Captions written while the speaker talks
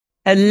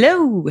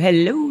Hello.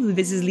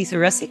 This is Lisa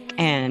Russick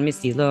and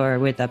Misty Lore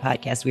with the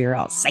podcast We Are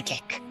All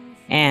Psychic.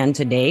 And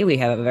today we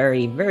have a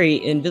very,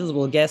 very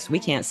invisible guest. We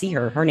can't see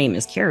her. Her name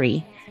is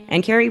Kari.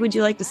 And Kari, would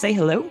you like to say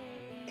hello?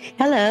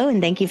 Hello, and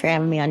thank you for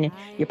having me on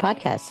your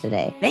podcast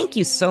today. Thank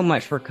you so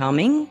much for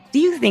coming. Do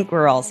you think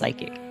we're all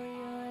psychic?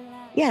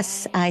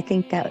 Yes, I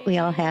think that we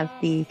all have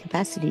the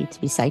capacity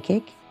to be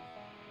psychic.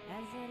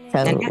 So,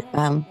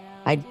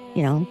 I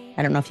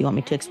don't know if you want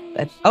me to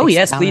Oh,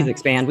 yes, please expound.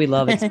 expand. We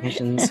love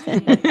expansions.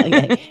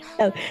 Okay.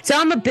 So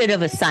I'm a bit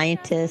of a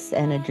scientist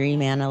and a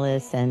dream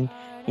analyst, and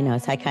so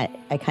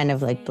I kind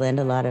of like blend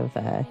a lot of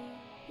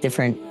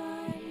different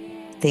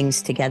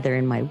things together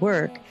in my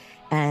work.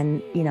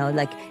 And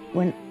like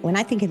when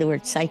I think of the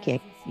word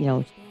psychic,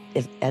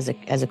 if as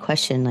a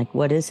question, like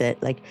what is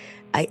it? Like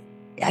I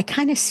I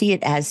kind of see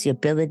it as the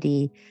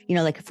ability,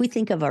 like if we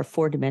think of our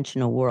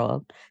four-dimensional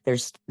world,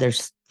 there's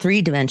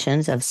three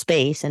dimensions of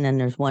space, and then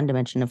there's one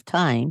dimension of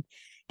time.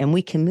 And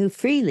we can move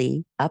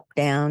freely up,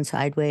 down,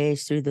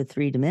 sideways through the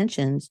three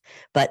dimensions,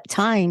 but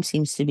time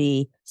seems to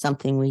be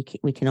something we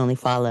can only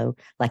follow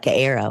like an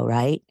arrow,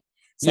 right?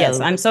 Yes,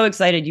 So I'm so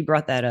excited you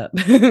brought that up.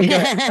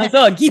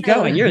 So keep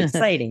going. You're so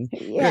exciting.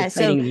 You're yeah,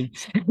 so exciting me.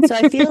 so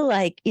I feel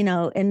like,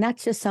 and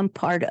that's just some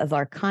part of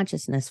our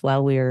consciousness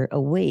while we're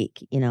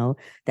awake,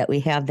 that we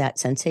have that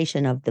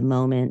sensation of the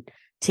moment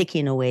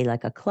ticking away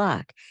like a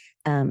clock.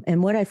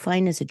 And what I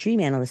find as a dream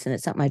analyst, and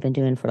it's something I've been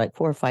doing for like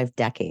 4 or 5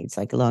 decades,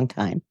 like a long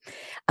time,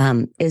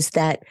 is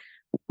that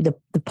the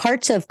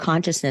parts of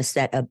consciousness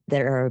that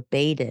are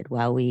abated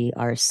while we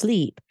are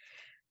asleep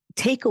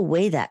take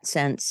away that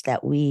sense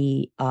that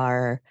we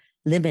are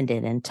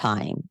limited in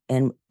time,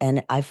 and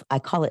I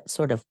call it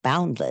sort of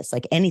boundless,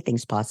 like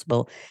anything's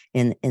possible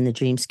in the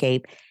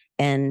dreamscape.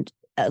 And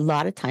a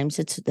lot of times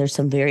there's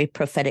some very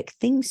prophetic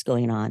things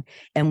going on,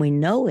 and we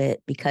know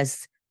it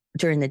because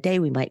during the day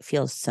we might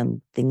feel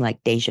something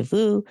like deja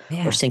vu or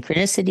Yeah,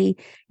 synchronicity,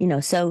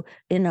 so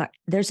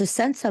there's a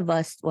sense of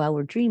us while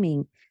we're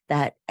dreaming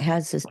that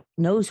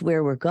knows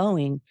where we're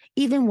going,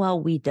 even while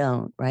we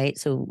don't, right?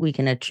 So we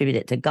can attribute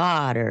it to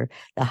God or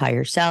the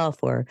higher self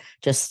or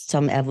just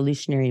some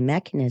evolutionary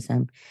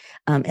mechanism.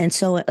 And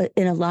so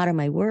in a lot of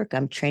my work,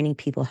 I'm training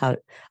people how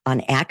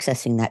on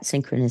accessing that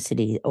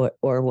synchronicity,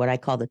 or what I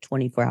call the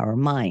 24-hour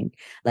mind,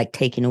 like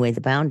taking away the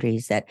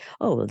boundaries that,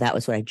 oh, that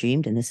was what I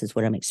dreamed and this is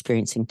what I'm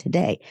experiencing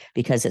today,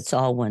 because it's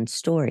all one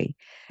story.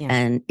 yeah.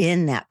 And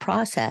in that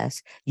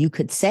process, you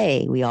could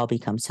say we all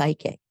become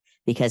psychic,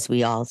 because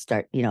we all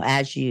start,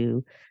 as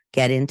you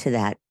get into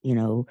that,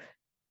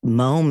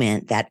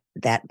 moment,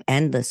 that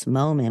endless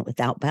moment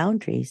without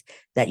boundaries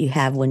that you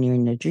have when you're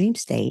in the dream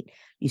state,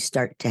 you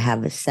start to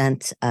have a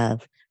sense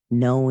of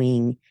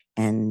knowing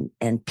and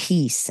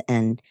peace,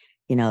 and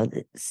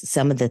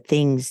some of the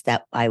things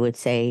that I would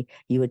say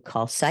you would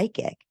call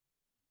psychic.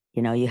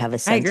 You have a I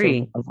sense of,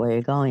 agree. of where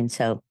you're going.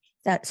 So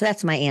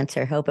that's my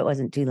answer. Hope it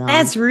wasn't too long.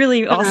 That's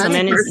really Oh, awesome.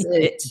 that's And perfect.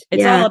 it's all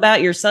Yeah.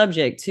 about your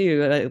subject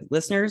too.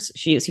 Listeners,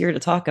 she is here to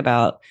talk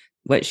about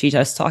what she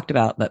just talked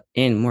about, but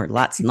in more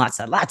lots and lots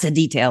of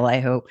detail,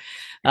 I hope.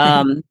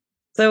 Um,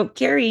 so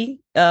Carrie,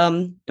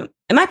 am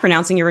I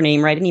pronouncing your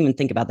name right? I didn't even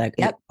think about that. Is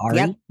it Yep,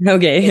 yep. Ari?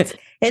 Okay.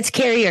 It's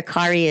Kari, or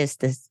Kari is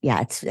this.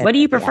 Yeah, What do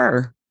you yeah.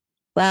 prefer?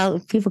 Well,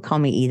 people call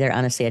me either.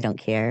 Honestly, I don't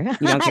care.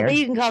 You don't care.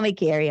 You can call me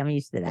Carrie. I'm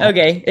used to that.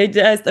 Okay, it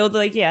does.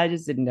 Like, yeah, I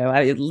just didn't know.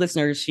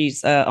 Listeners,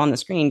 she's on the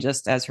screen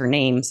just as her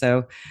name.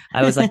 So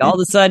I was like, all of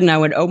a sudden, I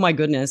went, oh my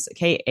goodness,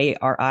 Kari.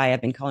 I've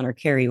been calling her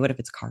Carrie. What if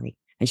it's Kari?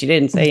 And she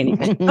didn't say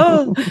anything.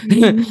 Oh,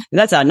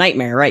 that's a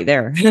nightmare right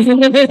there.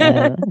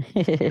 Uh,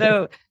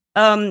 So,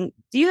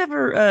 do you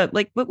ever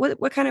like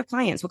what kind of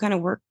clients? What kind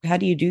of work? How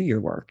do you do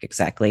your work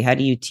exactly? How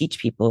do you teach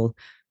people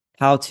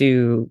how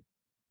to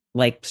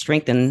like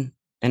strengthen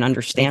and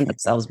understand okay.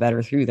 themselves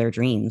better through their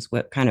dreams?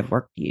 What kind of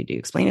work do you do?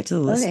 Explain it to the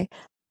listener.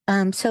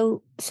 Okay.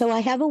 So I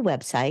have a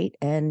website,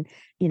 and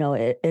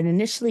it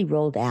initially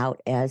rolled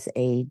out as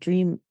a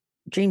dream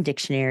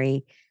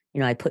dictionary.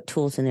 I put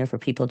tools in there for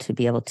people to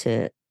be able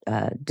to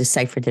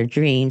decipher their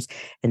dreams.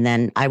 And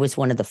then I was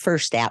one of the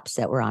first apps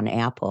that were on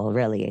Apple,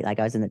 really. Like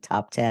I was in the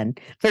top 10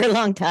 for a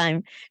long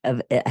time.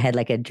 I had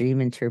like a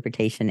dream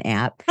interpretation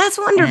app. That's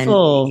And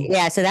wonderful.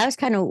 yeah, so that was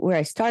kind of where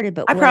I started.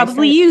 But I where I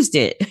probably started, used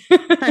it.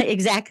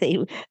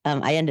 exactly,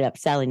 I ended up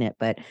selling it.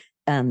 But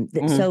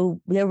Mhm. so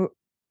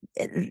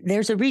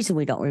there's a reason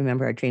we don't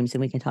remember our dreams,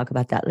 and we can talk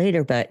about that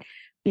later. But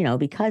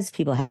because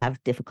people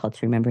have difficulty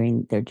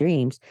remembering their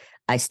dreams,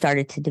 I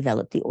started to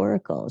develop the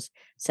oracles.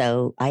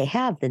 So I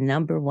have the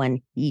number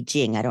one I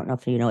Ching. I don't know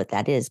if you know what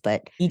that is,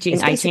 but I Ching,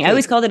 it's I Ching. I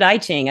always basically, called it I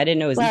Ching. I didn't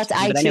know it was I well, it's Ching,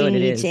 I but I know what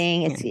Ching, it I is.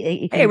 Ching. Yeah. It's you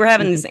Hey, can we're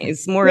having you this. can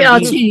It's more of Yeah,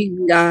 the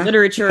chinga.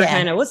 literature yeah.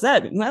 kind of. What's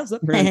that? How's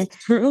that pronounced?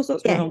 How's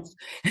that Yeah. pronounced?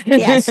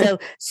 Yeah,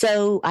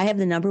 so I have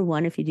the number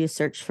one. If you do a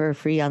search for a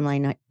free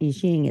online I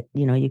Ching,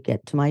 you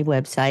get to my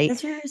website.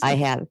 That's yours. I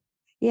Okay. have,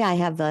 yeah, I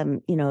have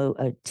a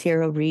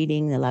tarot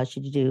reading that allows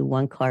you to do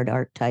one card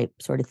archetype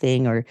sort of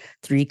thing, or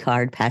three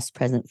card past,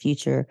 present,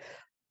 future,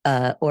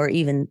 or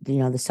even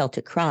the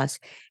Celtic cross.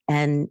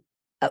 And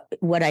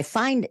what I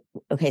find,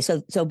 okay,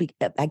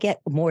 I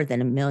get more than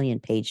 1 million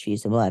page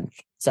views a month.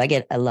 So I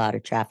get a lot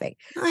of traffic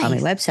on my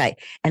Nice. website,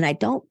 and I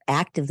don't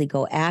actively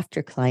go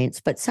after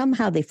clients, but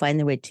somehow they find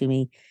their way to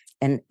me.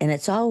 And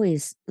it's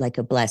always like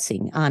a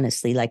blessing,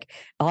 honestly. Like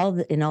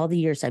in all the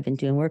years I've been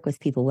doing work with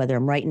people, whether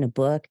I'm writing a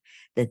book,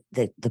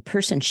 the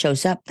person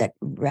shows up that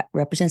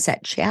represents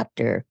that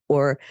chapter,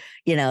 or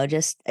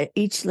just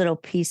each little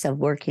piece of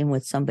working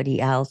with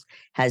somebody else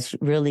has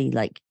really,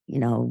 like,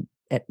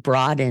 it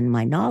broadened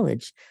my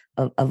knowledge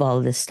of all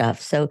of this stuff.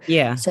 So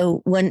Yeah.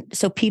 so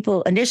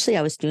people, initially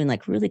I was doing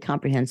like really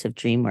comprehensive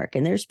dream work,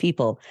 and there's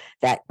people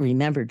that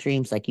remember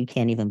dreams like you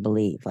can't even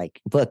believe, like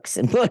books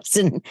and books,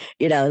 and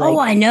Oh,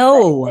 like, I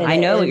know. and I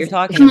it know what you're was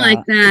talking I'm like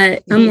about.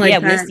 that. I'm Yeah,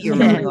 like that. Misty I can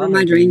remembers yeah, all remember her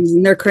my dreams, dreams.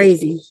 and they're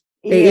crazy.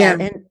 yeah,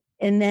 Yeah.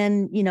 and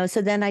then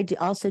so then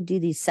also do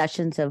these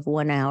sessions of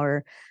 1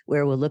 hour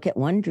where we'll look at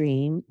one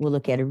dream, we'll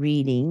look at a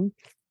reading,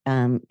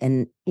 and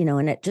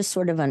it just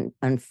sort of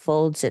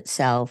unfolds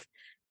itself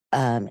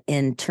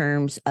in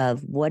terms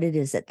of what it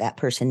is that that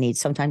person needs.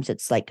 Sometimes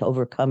it's like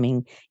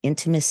overcoming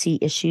intimacy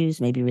issues,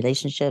 maybe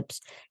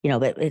relationships,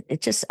 but it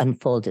just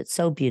unfolds. It's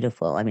so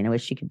beautiful. I mean, I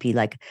wish you could be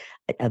like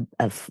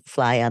a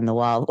fly on the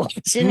wall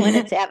watching when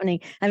it's happening.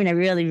 I mean, I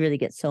really, really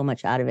get so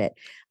much out of it.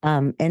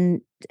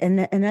 And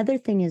another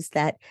thing is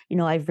that,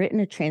 I've written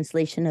a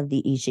translation of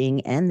the I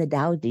Ching and the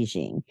Tao Te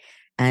Ching.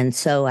 I've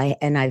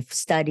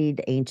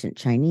studied ancient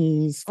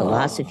Chinese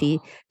philosophy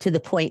Oh, to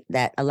the point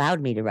that allowed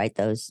me to write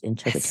those that's so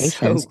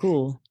interpretations.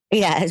 cool.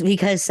 Yeah,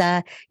 because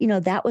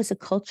that was a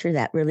culture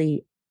that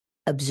really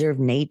observed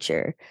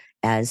nature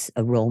as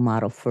a role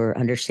model for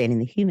understanding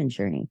the human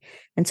journey.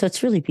 And so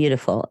it's really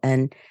beautiful.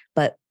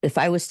 But if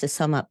I was to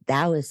sum up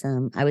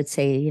Taoism, I would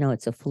say,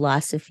 it's a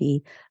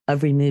philosophy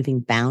of removing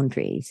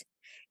boundaries.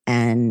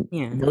 And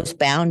Yeah. those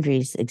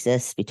boundaries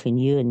exist between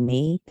you and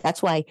me.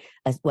 That's why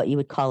what you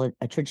would call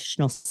a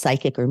traditional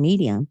psychic or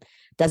medium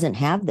doesn't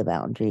have the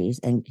boundaries,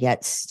 and yet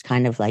it's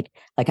kind of like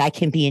I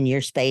can be in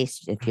your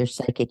space if you're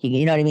psychic.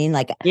 You know what I mean?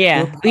 Like we're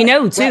Yeah. We part.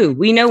 know Well, too.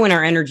 We know when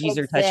our energies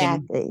are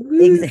touching. exactly,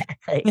 Woo.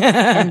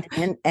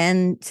 exactly.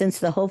 And since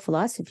the whole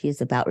philosophy is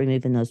about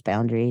removing those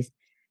boundaries,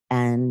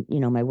 and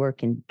my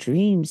work in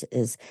dreams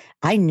is,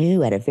 I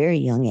knew at a very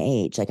young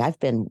age, like I've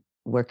been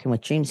working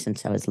with dreams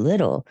since I was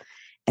little,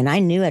 and I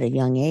knew at a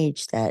young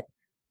age that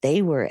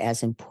they were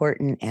as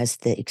important as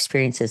the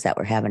experiences that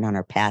we're having on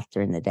our path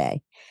during the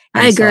day.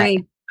 I And so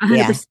agree.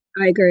 yeah, 100%.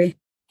 I agree.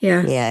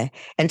 Yeah. yeah.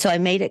 And so I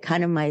made it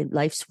kind of my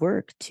life's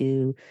work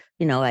to,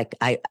 like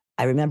I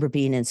remember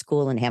being in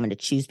school and having to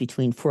choose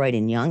between Freud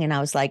and Jung. And I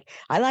was like,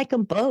 I like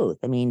them both.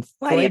 I mean,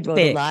 Why do you have Freud to wrote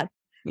a pick? lot.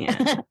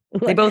 Yeah.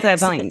 They both have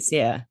So, points.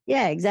 Yeah.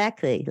 yeah,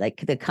 exactly.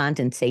 Like the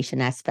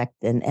condensation aspect,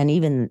 and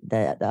even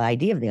the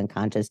idea of the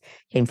unconscious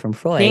came from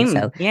Freud.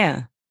 So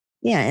Yeah.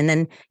 yeah, and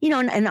then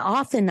and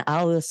often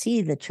I will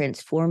see the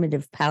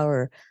transformative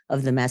power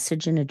of the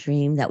message in a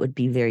dream that would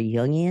be very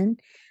Jungian,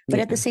 but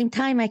at the Yeah. same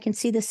time, I can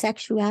see the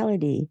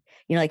sexuality.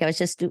 Like I was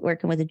just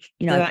working with It's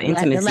about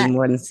intimacy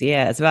more than,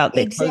 yeah, it's about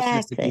the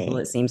closeness to people,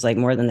 exactly, it seems like,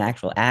 more than the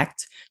actual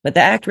act. But the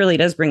act really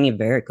does bring you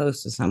very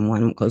close to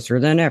someone, closer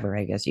than ever,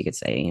 I guess you could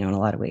say, in a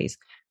lot of ways.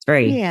 It's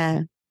very,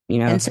 yeah.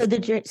 you And know, so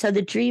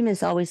the dream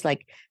is always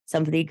like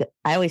somebody.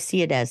 I always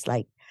see it as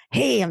like,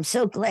 hey, I'm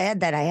so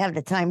glad that I have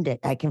the time to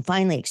I can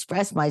finally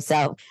express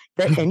myself.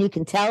 And you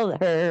can tell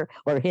her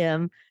or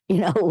him,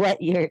 what's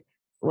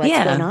going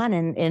yeah. on,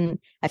 and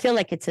I feel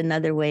like it's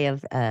another way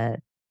of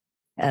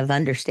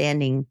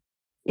understanding.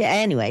 Yeah.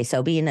 Anyway,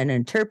 so being an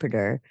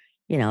interpreter,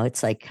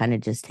 it's like kind of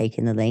just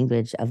taking the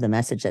language of the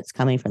message that's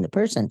coming from the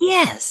person,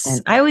 Yes.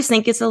 and I always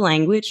think it's a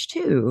language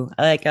too.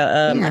 Like,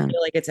 I yeah,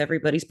 feel like it's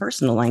everybody's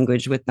personal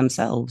language with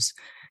themselves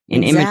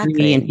and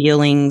imagery and exactly,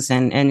 feelings.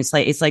 And it's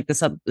like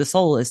the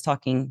soul is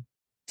talking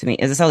to me.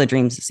 That's how the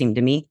dreams seem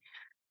to me.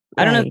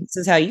 I don't know if right. this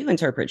is how you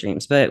interpret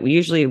dreams, but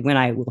usually when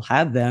I will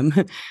have them,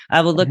 I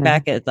will look Uh-huh,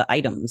 back at the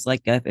items.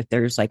 Like if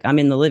there's like, I'm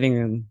in the living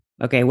room.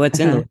 Okay, what's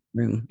in the uh-huh,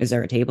 living room? Is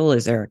there a table?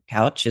 Is there a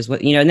couch? Is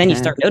what, and then you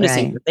uh-huh, start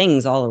noticing right. the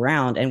things all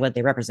around and what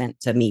they represent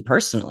to me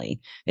personally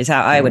is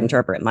how I would Uh-huh.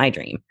 interpret my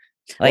dream.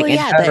 Well, Like, and if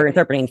yeah, I were but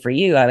interpreting for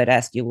you, I would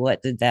ask you,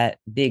 what did that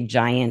big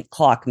giant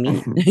clock mean?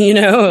 uh-huh, Like, did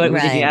you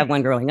right. have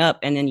one growing up?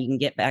 And then you can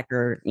get back,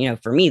 or,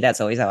 for me,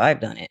 that's always how I've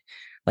done it.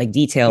 Like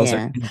details are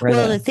Yeah. kind of where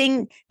Well,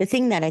 the, the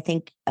thing that I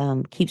think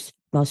keeps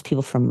most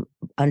people from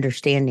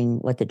understanding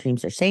what the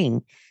dreams are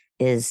saying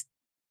is,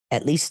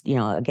 at least,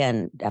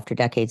 again, after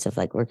decades of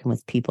like working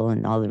with people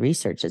and all the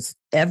research, is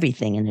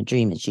everything in a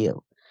dream is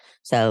you.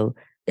 So,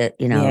 if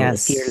you're,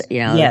 yes,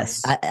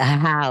 yes. a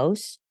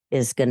house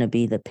is going to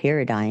be the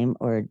paradigm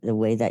or the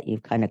way that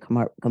you've kind of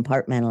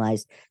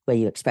compartmentalized the way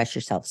you express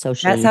yourself That's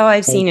socially. how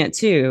I've seen it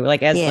too.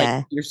 Like as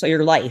like Yeah.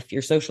 your life,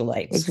 your social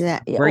lives,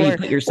 Exactly. where you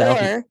put yourself.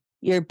 Or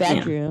your Yeah.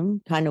 bedroom,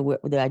 kind of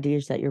the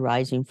ideas that you're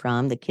rising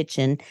from, the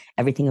kitchen,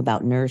 everything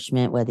about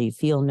nourishment, whether you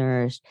feel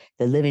nourished,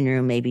 the living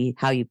room, maybe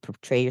how you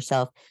portray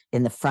yourself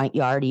in the front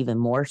yard, even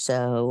more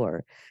so.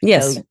 Or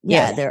Yes. so,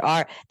 yeah,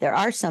 Yes. there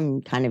are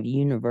some kind of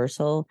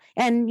universal,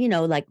 and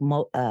like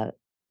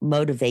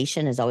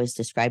motivation is always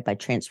described by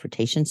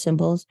transportation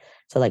symbols.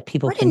 So like Oh,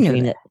 people I can didn't know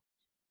dream that. that,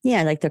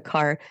 yeah, like their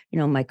car,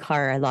 my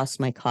car, I lost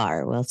my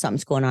car. Well,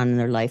 something's going on in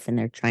their life and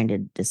they're trying to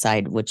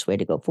decide which way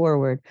to go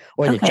forward,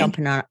 or they're Okay.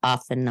 jumping on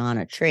off and on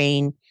a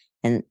train.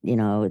 And,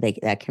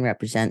 that can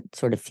represent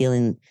sort of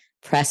feeling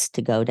pressed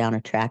to go down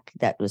a track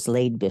that was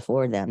laid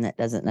before them that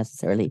doesn't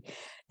necessarily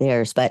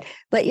theirs. But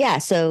yeah,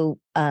 so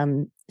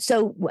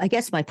I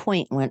guess my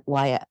point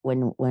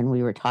when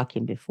we were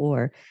talking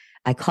before,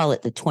 I call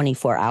it the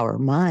 24-hour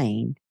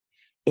mind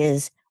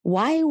is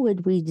why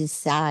would we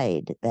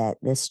decide that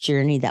this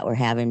journey that we're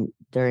having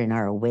during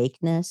our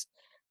awakeness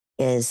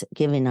is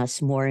giving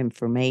us more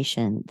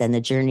information than the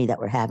journey that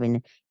we're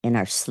having in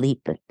our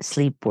sleep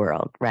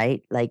world,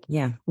 right? Like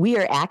Yeah. we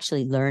are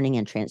actually learning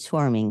and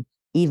transforming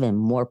even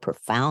more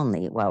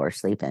profoundly while we're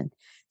sleeping.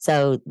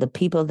 So the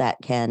people that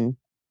can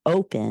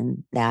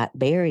open that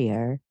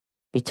barrier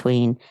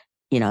between,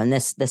 and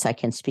this I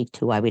can speak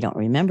to why we don't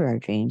remember our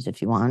dreams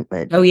if you want,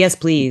 but Oh, yes,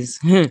 please.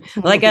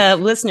 Like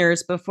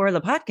listeners, before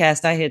the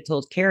podcast, I had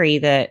told Kari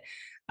that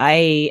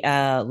I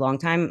long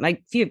time,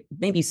 like few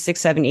maybe 6,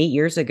 7, 8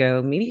 years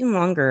ago, maybe even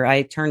longer,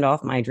 I turned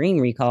off my dream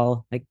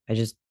recall. Like I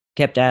just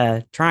kept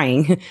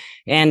trying.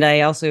 And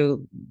I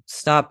also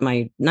stopped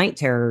my night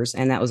terrors,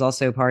 and that was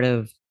also part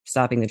of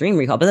stopping the dream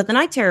recall. But the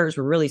night terrors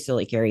were really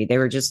silly, Kari. They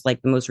were just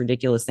like the most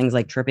ridiculous things,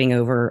 like tripping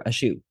over a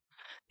shoe.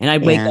 And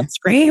I'd wake yeah. up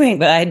screaming,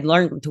 but I'd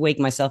learned to wake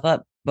myself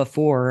up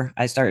before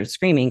I started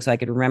screaming so I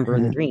could remember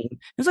the Uh, dream. It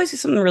was like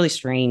something really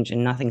strange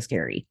and nothing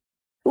scary.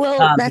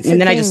 well, that's the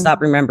And then I just thing.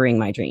 stopped remembering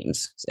my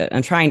dreams. So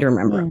I'm trying to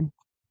remember Yeah. them.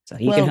 So you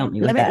can Well, help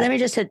me let with me that.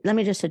 let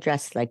me just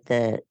address like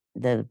the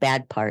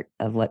bad part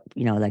of what,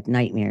 like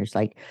nightmares.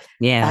 Like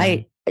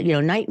Yeah.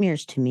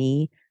 nightmares to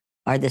me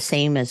are the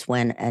same as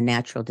when a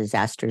natural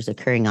disaster is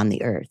occurring on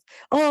the earth.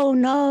 Oh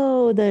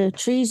no, the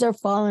trees are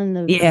falling,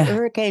 the Yeah.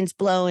 hurricane's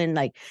blowing.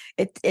 Like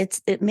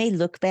it may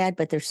look bad,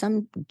 but there's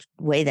some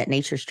way that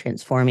nature's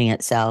transforming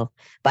itself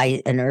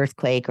by an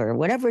earthquake or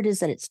whatever it is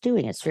that it's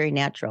doing. It's very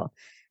natural.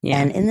 Yeah.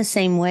 And in the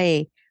same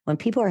way, when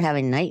people are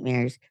having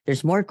nightmares,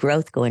 there's more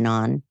growth going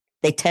on.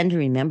 They tend to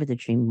remember the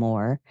dream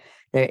more.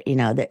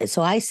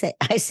 So I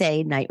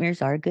say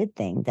nightmares are a good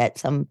thing, that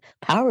some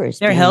power is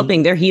They're being,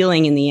 helping, they're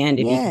healing in the end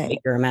if you can yeah,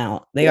 figure them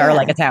out. They are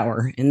like a yeah,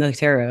 tower in the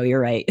tarot. You're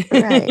right.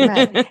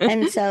 right.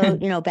 And so,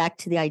 back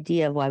to the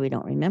idea of why we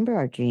don't remember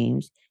our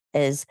dreams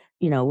is,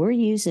 we're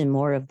using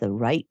more of the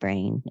right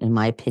brain, in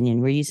my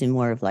opinion. We're using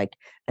more of like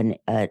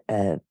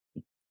a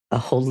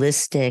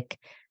holistic,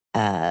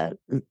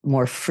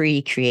 more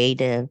free,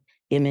 creative,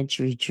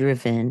 imagery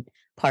driven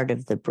part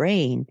of the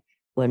brain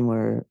when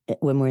we're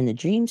in the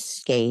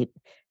dreamscape.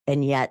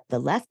 And yet the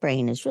left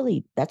brain is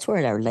really, that's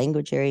where our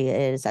language area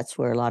is. That's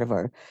where a lot of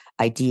our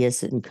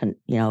ideas and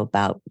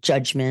about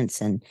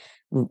judgments, and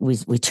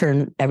we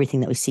turn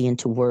everything that we see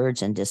into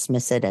words and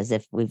dismiss it as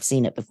if we've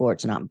seen it before.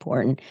 It's not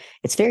important.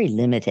 It's very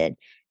limited.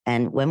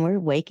 And when we're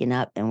waking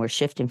up and we're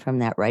shifting from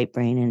that right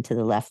brain into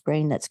the left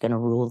brain, that's going to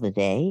rule the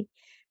day,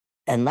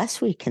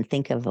 unless we can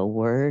think of a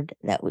word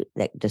that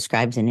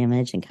describes an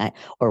image and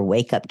or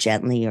wake up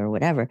gently or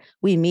whatever,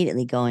 we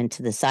immediately go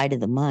into the side of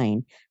the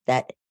mind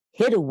that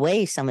hid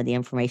away some of the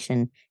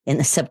information in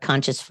the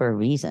subconscious for a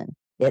reason.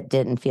 It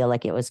didn't feel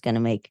like it was going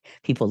to make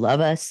people love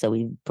us, so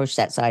we pushed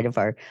that side of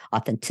our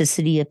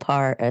authenticity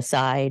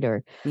aside.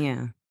 Or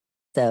Yeah.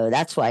 so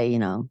that's why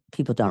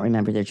people don't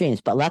remember their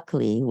dreams. But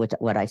luckily,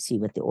 what I see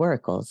with the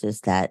oracles is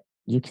that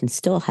you can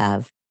still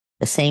have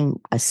a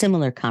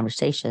similar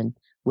conversation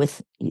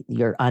with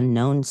your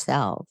unknown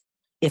self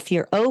if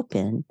you're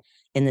open,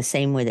 in the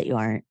same way that you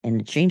are in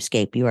a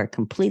dreamscape. You are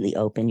completely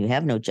open. You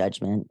have no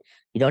judgment.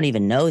 You don't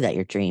even know that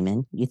you're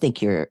dreaming. You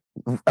think you're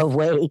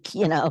awake.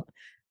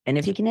 And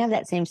if you can have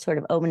that same sort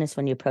of openness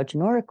when you approach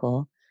an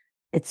oracle,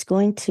 it's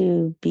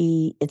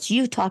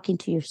you talking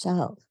to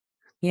yourself. So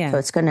Yeah.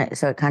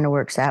 it kind of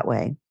works that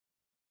way.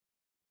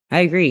 I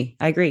agree.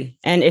 I agree.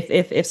 And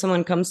if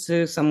someone comes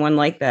to someone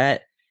like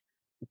that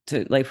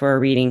to like for a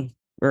reading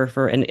or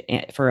for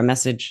a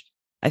message,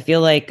 I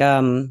feel like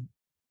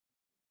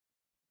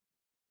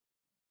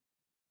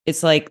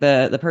it's like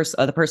the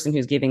person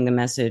who's giving the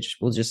message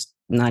will just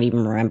not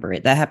even remember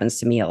it. That happens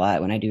to me a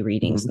lot when I do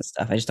readings Mhm. and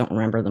stuff. I just don't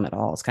remember them at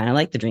all. It's kind of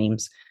like the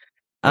dreams.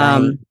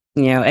 Right.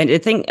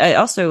 And I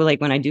also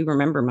like when I do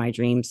remember my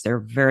dreams, they're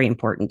very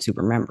important to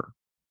remember,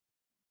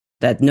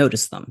 to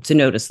notice them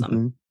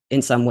Mm-hmm.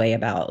 in some way.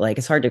 About like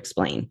it's hard to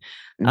explain.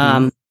 Mm-hmm.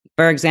 um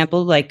for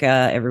example, like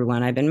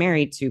everyone I've been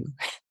married to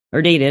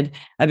or dated,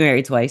 I've been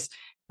married twice,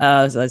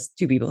 so that's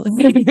two people.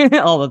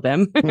 All of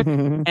them.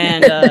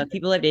 And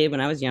people I dated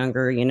when I was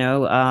younger,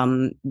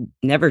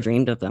 never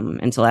dreamed of them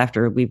until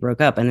after we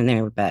broke up, and then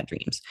they were bad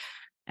dreams.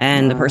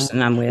 And the uh,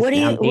 person I'm with what do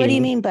now, you I'm what do you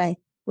dating, mean by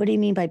what do you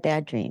mean by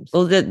bad dreams?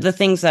 well, the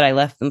things that I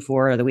left them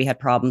for or that we had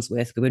problems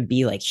with would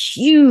be like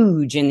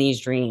huge in these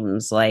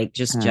dreams, like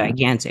just Uh,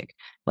 gigantic,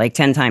 like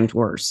 10 times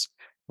worse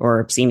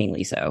or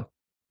seemingly so,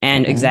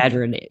 and okay.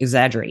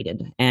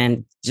 exaggerated,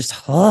 and just,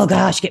 oh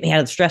gosh, get me out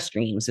of the stress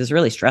dreams. It was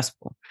really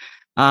stressful.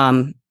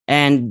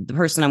 And the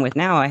person I'm with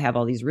now, I have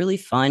all these really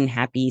fun,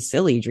 happy,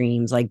 silly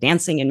dreams, like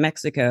dancing in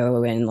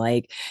Mexico and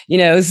like,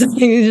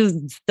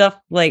 just stuff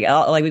like,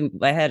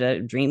 I had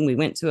a dream. We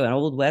went to an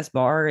old West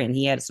bar and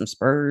he had some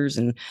spurs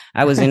and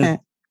I was in, I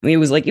mean, it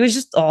was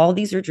just all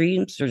these are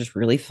dreams are just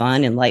really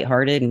fun and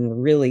lighthearted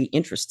and really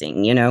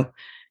interesting, and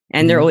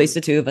they're Mhm. always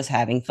the two of us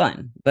having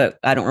fun. But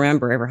I don't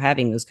remember ever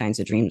having those kinds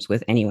of dreams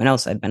with anyone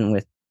else I've been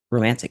with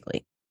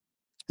romantically.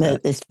 So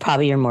But it's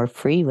probably you're more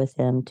free with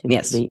him to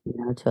yes, be,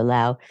 to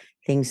allow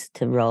things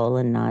to roll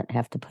and not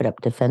have to put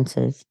up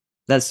defenses.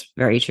 that's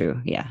very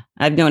true. Yeah.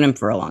 I've known him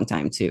for a long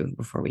time too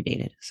before we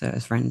dated. So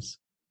as friends,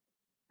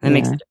 that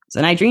makes a Yeah. difference.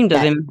 And I dreamed of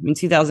That him in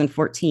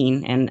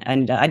 2014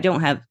 and I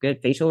don't have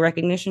good facial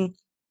recognition.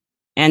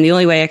 And the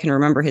only way I can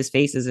remember his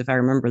face is if I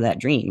remember that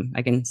dream.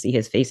 I can see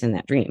his face in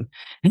that dream.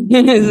 Isn't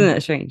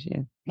that strange?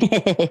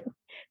 Yeah.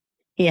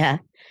 yeah,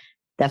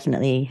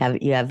 definitely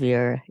have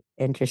your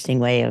interesting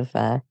way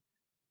of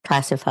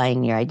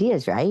classifying your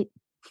ideas, right?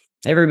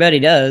 Everybody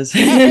does.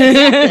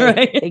 exactly.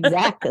 Right.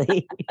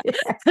 Exactly.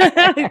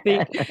 I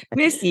think,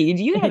 Missy,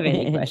 do you have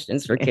any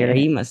questions for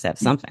Kari? You must have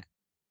something.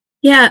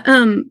 Yeah.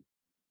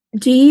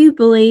 Do you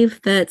believe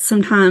that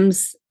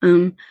sometimes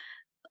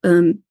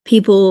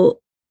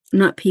people,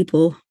 not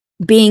people,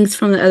 beings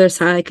from the other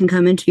side can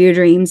come into your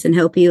dreams and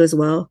help you as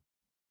well?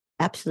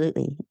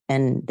 Absolutely.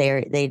 And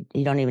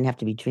you don't even have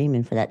to be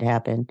dreaming for that to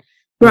happen.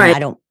 Right. I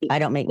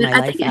don't make But my I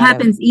life think it out of,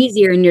 happens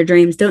easier in your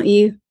dreams, don't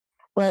you?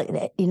 well,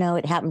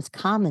 it happens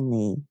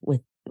commonly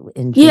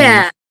in dreams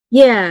Yeah.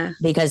 Yeah.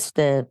 because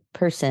the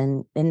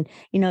person, and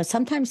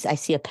sometimes I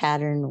see a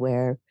pattern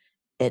where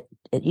it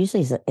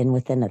usually is in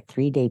within a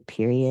 3-day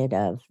period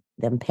of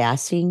them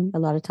passing a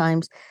lot of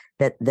times,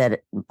 that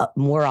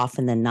more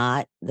often than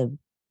not, the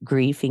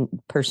grieving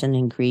person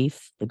in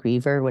grief, the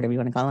griever, whatever you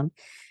want to call them,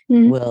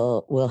 Mhm.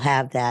 will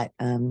have that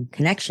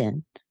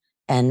connection.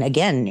 And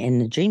again, in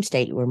the dream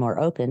state, we're more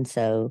open,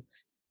 so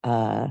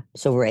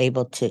we're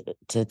able to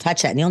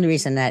touch that. And the only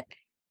reason that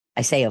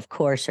I say of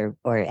course or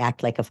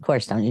act like of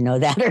course, don't you know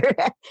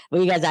that?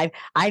 Because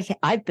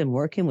I've been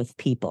working with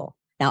people.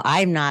 Now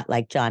I'm not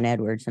like John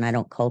Edwards, and I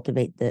don't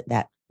cultivate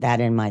that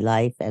in my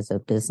life as a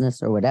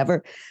business or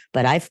whatever.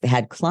 But I've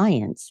had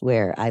clients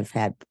where I've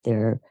had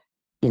their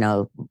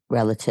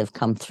relative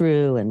come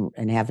through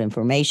and have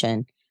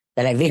information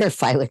that I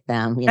verify with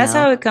them. That's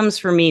how it comes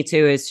for me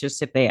too. It's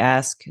just if they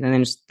ask,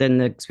 and then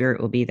the spirit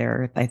will be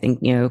there. I think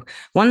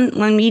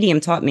one medium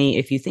taught me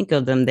if you think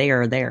of them, they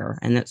are there,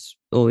 and that's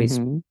always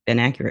Mm-hmm. been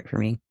accurate for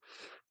me.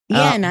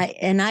 Yeah, and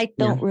I Yeah.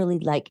 don't really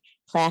like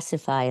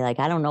classify. Like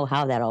I don't know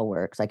how that all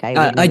works. Like I would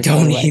I never say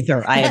don't what.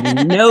 either. I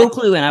have no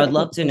clue, and I would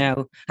love to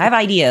know. I have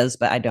ideas,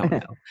 but I don't know.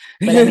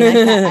 But I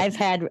mean,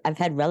 I've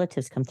had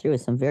relatives come through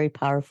with some very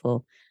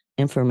powerful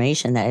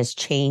information that has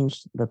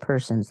changed the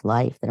person's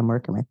life that I'm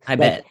working with. I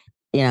Like,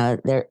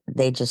 bet.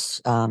 they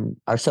just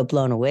are so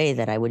blown away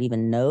that I would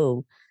even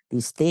know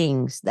these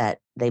things, that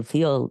they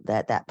feel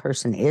that that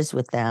person is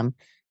with them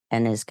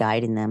and is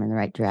guiding them in the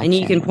right And you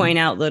direction. can point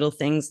out little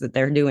things that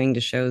they're doing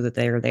to show that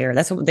they're there.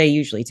 That's what they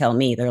usually tell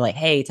me. They're like,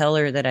 "Hey, tell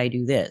her that I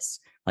do this.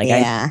 Like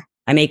Yeah.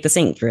 I make the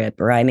sink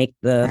drip, or I make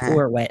the Uh,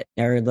 floor wet,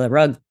 or the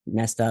rug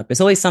messed up."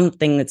 It's always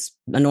something that's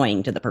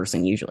annoying to the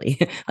person. Usually,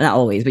 not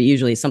always, but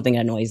usually something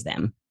that annoys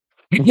them.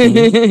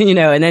 mhm.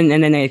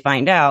 And then they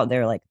find out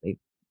they're like, it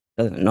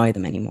doesn't annoy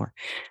them anymore.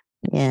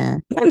 Yeah.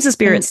 Sometimes the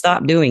spirits And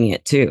stop doing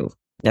it too.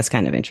 That's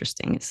kind of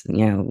interesting. It's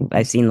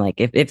I've seen like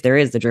if there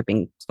is the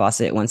dripping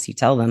faucet, once you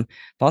tell them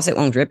faucet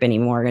won't drip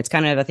anymore. It's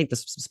kind of I think the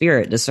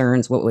spirit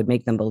discerns what would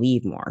make them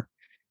believe more.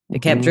 If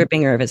it kept mhm.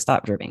 dripping or if it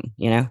stopped dripping.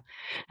 Yeah.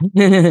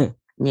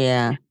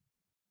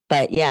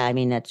 But yeah, I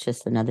mean, that's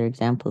just another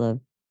example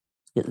of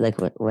like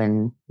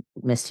when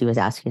Misty was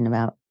asking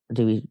about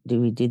do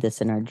we do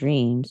this in our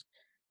dreams?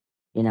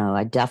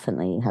 I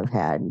definitely have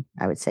had,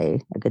 I would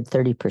say, a good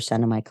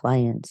 30% of my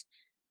clients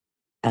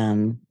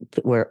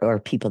were or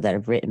people that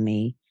have written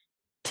me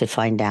to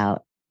find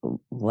out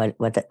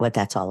what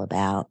that's all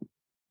about.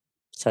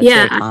 So it's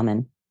very Yeah.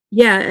 common.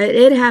 Yeah.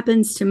 It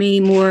happens to me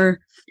more.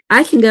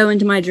 I can go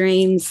into my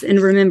dreams and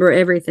remember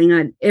everything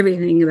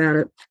about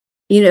it.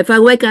 If I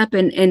wake up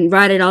and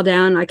write it all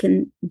down, I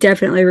can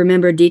definitely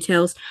remember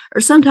details.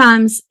 Or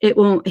sometimes it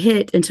won't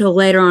hit until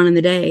later on in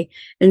the day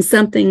and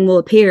something will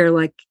appear,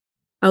 like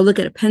I'll look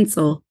at a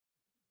pencil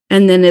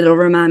and then it'll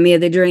remind me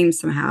of the dream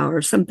somehow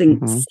or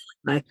something Mhm. silly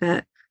like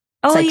that.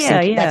 It's Oh like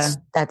yeah, yeah.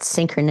 that's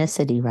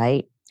synchronicity,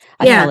 right?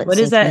 I Yeah. call it What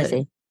is that?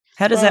 synchronicity.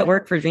 How does that Well,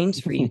 work for dreams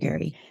for you,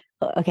 Kari?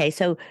 okay,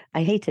 so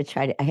I hate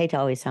to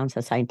always sound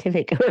so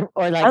scientific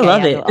or I like I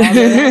love have it. all the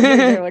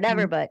answers or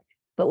whatever, but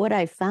what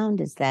I found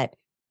is that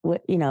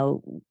what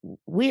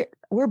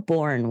we're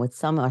born with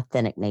some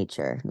authentic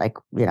nature, like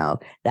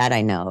that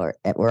I know, or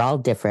we're all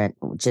different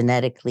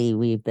genetically.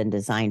 We've been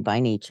designed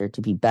by nature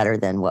to be better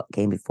than what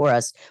came before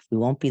us. We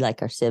won't be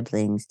like our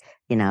siblings.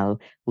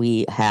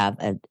 We have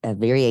a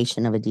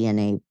variation of a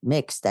DNA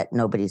mix that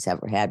nobody's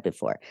ever had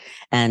before,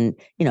 and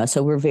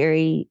so we're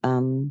very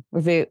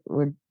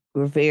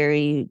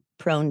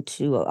prone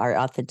to our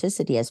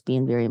authenticity as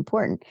being very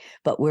important,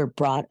 but we're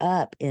brought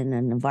up in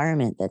an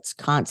environment that's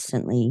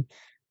constantly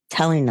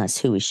telling us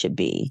who we should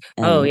be.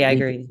 Oh yeah, I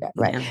agree.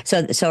 Right.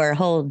 Yeah. So our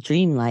whole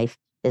dream life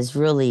is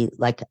really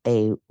like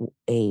a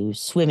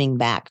swimming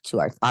back to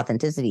our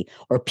authenticity,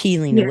 or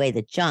peeling Yeah. away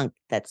the junk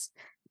that's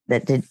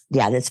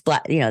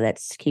black,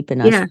 that's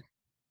keeping us. Yeah.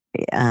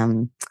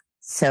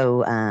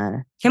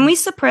 Can we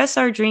suppress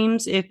our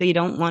dreams if they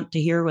don't want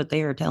to hear what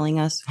they are telling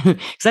us?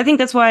 Because I think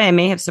that's why I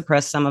may have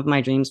suppressed some of my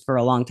dreams for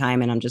a long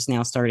time, and I'm just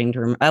now starting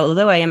to.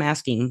 Although I am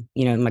asking,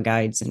 my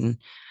guides and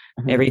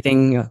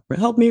everything,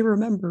 help me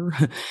remember.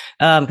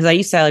 Because I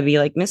used to be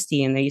like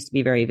Misty, and they used to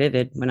be very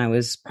vivid when I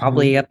was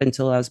probably up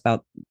until I was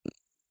about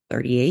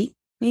 38.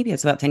 Maybe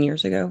it's about 10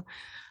 years ago.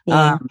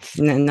 Yeah.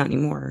 Not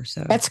anymore.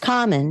 So that's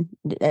common.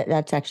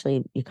 That's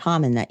actually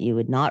common that you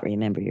would not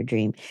remember your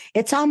dream.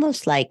 It's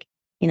almost like,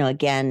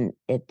 again,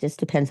 it just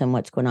depends on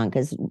what's going on.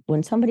 Because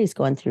when somebody's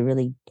going through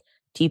really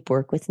deep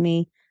work with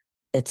me,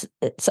 it's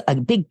a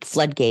big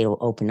floodgate will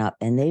open up,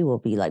 and they will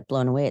be like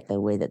blown away at the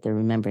way that they're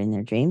remembering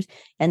their dreams.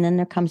 And then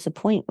there comes a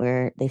point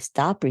where they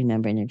stop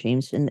remembering their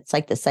dreams, and it's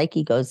like the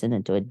psyche goes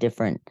into a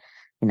different,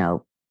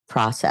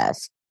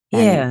 process.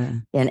 Yeah.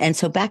 And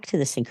so back to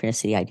the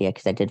synchronicity idea,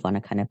 because I did want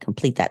to kind of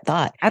complete that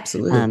thought.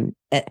 Absolutely.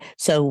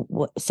 So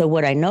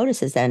what I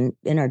notice is then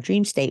in our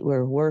dream state,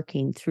 we're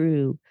working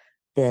through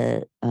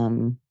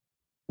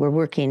we're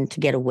working to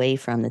get away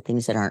from the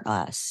things that aren't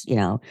us,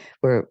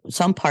 where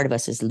some part of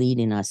us is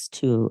leading us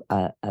to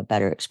a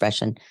better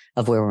expression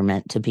of where we're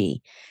meant to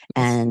be.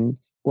 And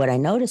what I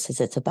notice is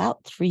it's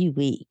about 3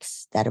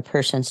 weeks that a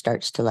person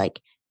starts to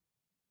like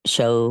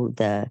show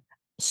the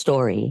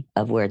story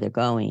of where they're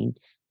going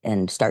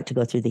and start to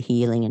go through the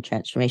healing and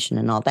transformation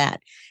and all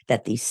that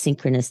these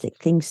synchronistic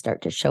things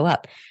start to show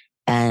up.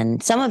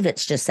 And some of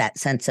it's just that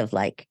sense of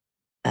like,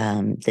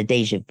 the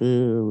deja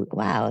vu.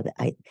 Wow,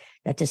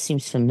 that just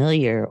seems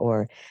familiar.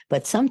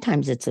 But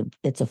sometimes it's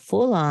a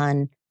full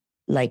on,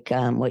 like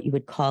what you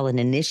would call an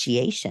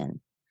initiation.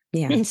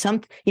 Yeah. And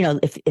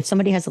if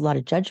somebody has a lot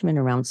of judgment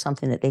around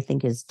something that they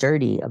think is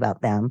dirty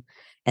about them,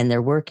 and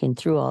they're working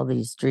through all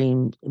these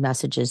dream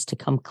messages to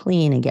come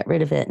clean and get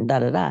rid of it and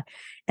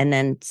and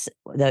then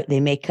they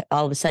may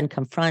all of a sudden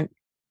confront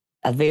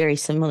a very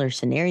similar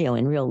scenario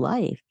in real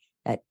life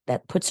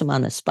that puts them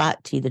on the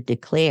spot to either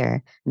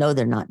declare, no,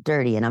 they're not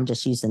dirty. And I'm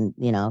just using,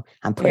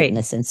 I'm putting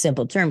this in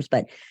simple terms,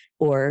 but,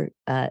 or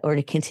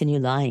to continue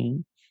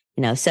lying,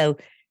 so,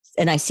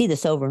 and I see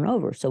this over and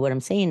over. So what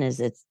I'm saying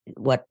is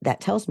what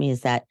that tells me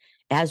is that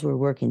as we're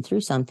working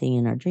through something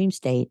in our dream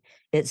state,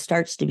 it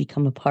starts to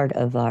become a part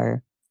of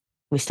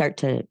we start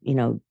to,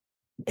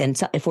 and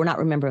so if we're not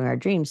remembering our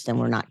dreams, then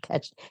we're not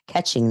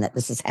catching that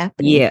this is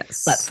happening.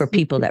 Yes. But for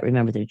people that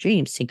remember their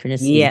dreams,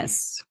 synchronicity,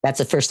 yes, that's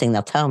the first thing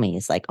they'll tell me.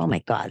 It's like, oh my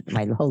God,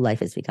 my whole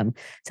life has become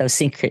so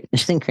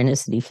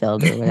synchronicity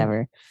filled or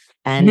whatever.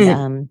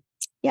 And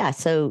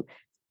so,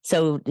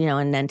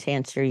 and then to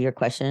answer your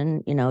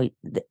question,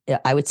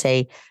 I would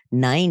say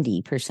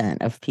 90%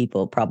 of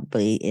people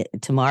probably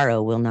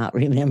tomorrow will not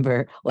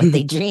remember what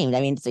they dreamed.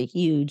 I mean, it's a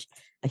huge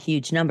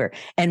number.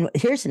 And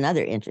here's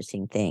another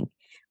interesting thing.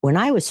 When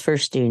I was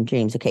first doing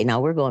dreams, okay, now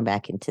we're going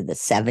back into the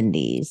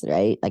 70s,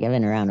 right? Like I've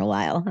been around a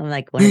while. I'm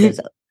like one of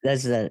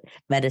those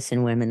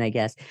medicine women, I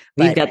guess.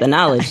 We've got the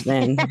knowledge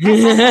then.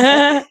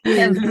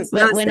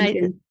 But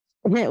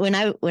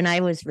when I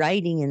was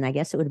writing, and I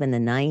guess it would have been the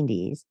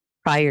 90s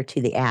prior to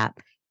the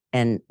app,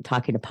 and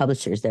talking to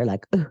publishers, they're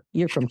like, oh,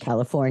 you're from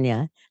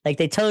California. Like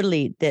they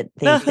totally didn't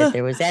think that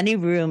there was any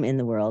room in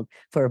the world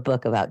for a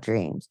book about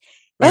dreams.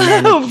 In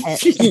the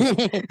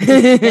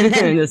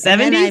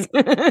 70s?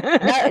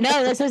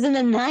 No, this was in the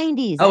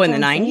 90s. Oh, in the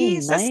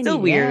 90s? That's still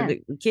weird. Yeah.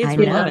 The kids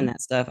were loving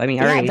that stuff. I mean,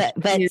 but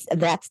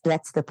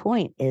that's the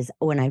point, is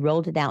when I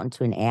rolled it out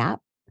into an app,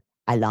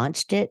 I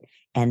launched it,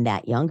 and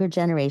that younger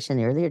generation,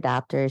 the early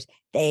adopters,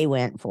 they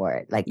went for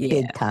it like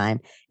big time.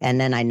 And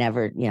then I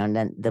never,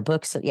 then the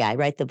books, I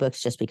write the books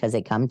just because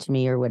they come to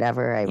me or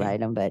whatever. I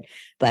write them, but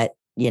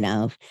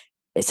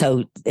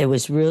so it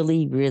was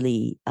really,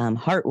 really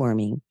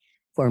heartwarming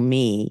for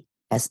me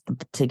as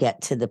to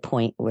get to the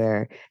point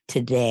where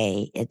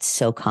today it's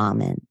so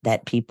common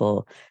that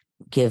people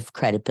give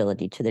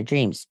credibility to their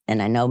dreams.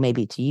 And I know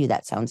maybe to you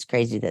that sounds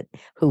crazy, that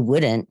who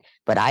wouldn't,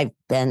 but I've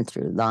been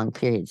through long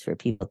periods where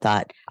people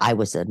thought I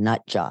was a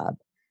nut job.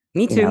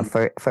 Me too.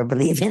 For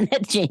believing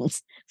that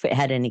dreams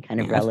had any kind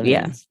of relevance.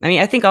 Yeah. I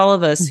mean, I think all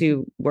of us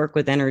who work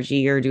with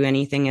energy or do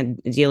anything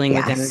and dealing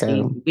with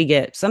energy, we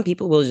get, some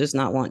people will just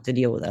not want to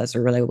deal with us,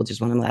 or they will just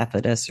want to laugh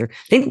at us or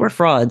think we're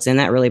frauds. And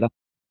that really,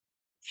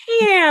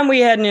 and we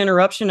had an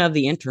interruption of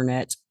the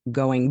internet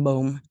going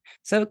boom.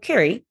 So,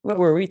 Kari, what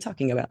were we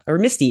talking about? Or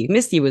Misty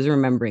was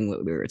remembering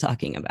what we were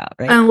talking about,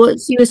 right? Well,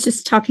 she was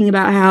just talking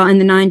about how in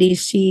the 90s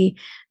she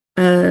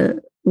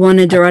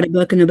wanted to write a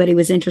book and nobody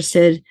was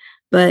interested,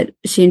 but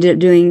she ended up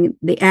doing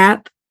the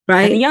app,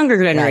 right? And the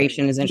younger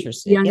generation is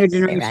interested. Younger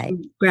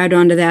generation grabbed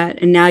onto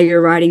that, and now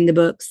you're writing the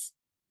books.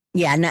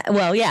 Yeah.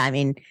 I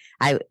mean,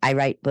 I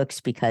write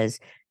books because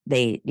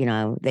they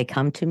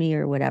come to me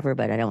or whatever,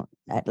 but I don't,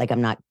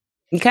 I'm not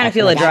You kind of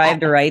feel a drive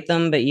to write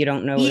them, but you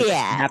don't know what's going to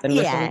happen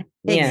with them.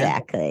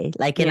 Exactly.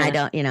 Like, and I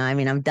don't, I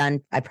mean, I'm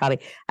done.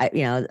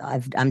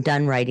 I'm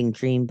done writing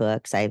dream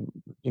books. Then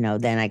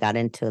I got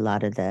into a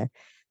lot of the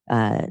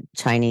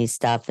Chinese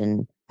stuff,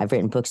 and I've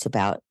written books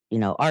about,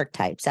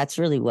 archetypes. That's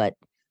really what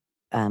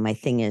my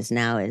thing is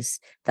now, is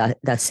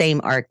the same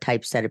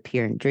archetypes that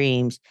appear in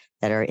dreams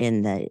that are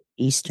in the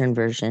Eastern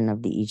version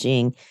of the I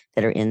Ching,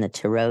 that are in the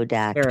Tarot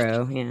deck.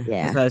 Tarot, yeah.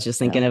 That's what I was just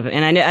thinking of.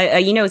 And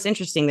I know, it's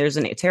interesting. There's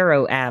a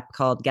tarot app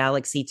called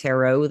Galaxy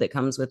Tarot that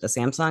comes with the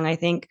Samsung, I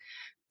think,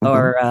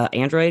 or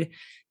Android.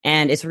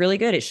 And it's really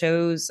good. It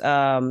shows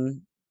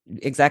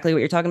exactly what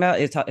you're talking about.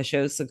 It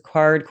shows the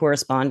card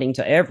corresponding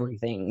to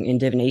everything in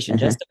divination,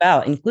 just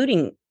about,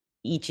 including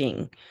I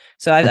Ching.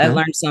 So I've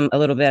learned a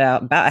little bit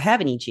about. I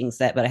have an I Ching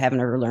set, but I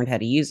haven't ever learned how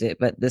to use it.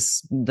 But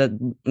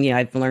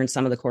I've learned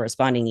some of the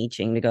corresponding I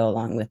Ching to go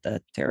along with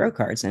the tarot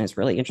cards, and it's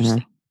really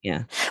interesting.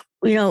 Yeah.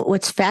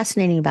 What's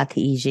fascinating about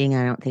the I Ching,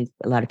 I don't think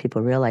a lot of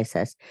people realize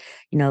this.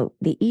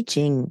 The I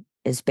Ching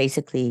is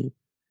basically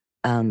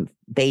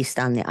based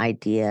on the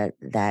idea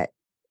that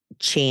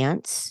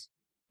chance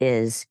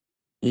is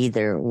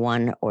either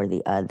one or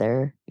the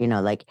other,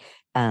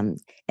 and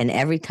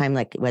every time,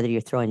 like whether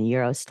you're throwing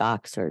Euro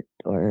stocks or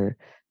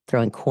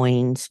throwing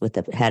coins with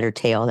a head or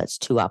tail, that's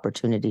 2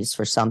 opportunities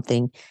for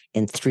something,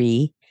 and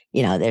 3,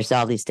 there's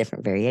all these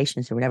different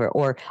variations or whatever.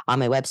 Or on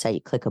my website,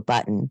 you click a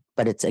button,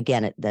 but it's,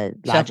 again, the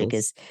logic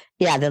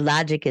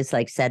is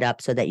like set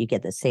up so that you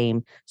get the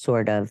same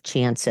sort of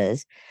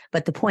chances.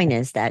 But the point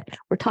is that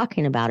we're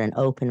talking about an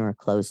open or a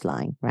closed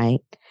line,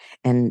 right?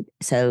 And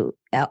so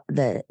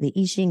the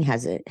I Ching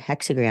has a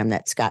hexagram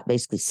that's got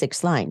basically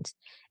 6 lines,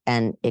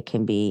 and it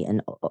can be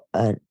an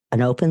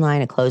open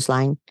line, a closed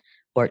line,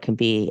 or it can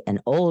be an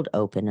old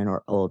open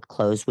or old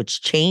closed,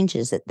 which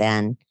changes it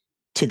then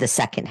to the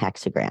second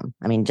hexagram.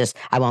 I mean,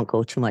 I won't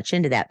go too much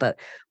into that, but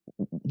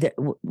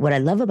what I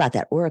love about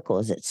that oracle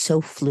is it's so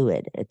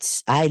fluid.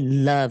 I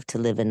love to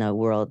live in a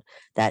world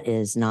that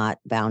is not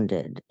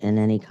bounded in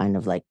any kind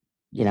of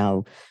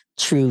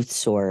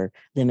truths or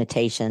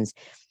limitations.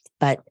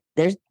 But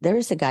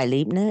there's a guy,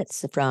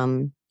 Leibniz,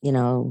 from,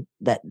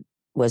 that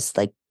was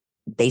like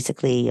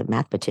basically a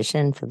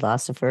mathematician,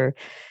 philosopher,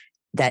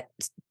 that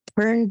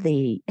turned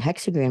the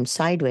hexagram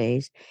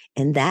sideways,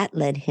 and that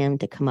led him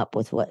to come up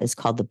with what is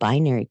called the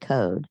binary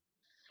code.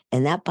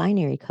 And that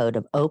binary code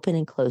of open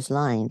and closed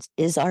lines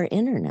is our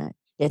internet.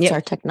 It's our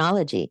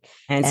technology.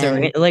 And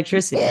so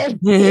electricity.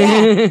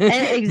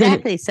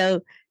 Exactly.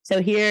 So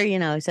here,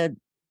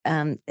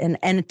 and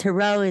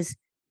tarot is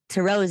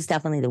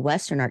definitely the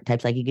Western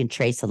archetypes. Like, you can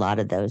trace a lot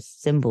of those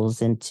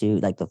symbols into,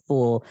 like, the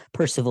Fool,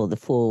 Percival the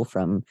Fool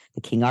from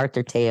the King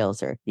Arthur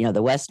tales, or,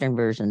 the Western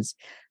versions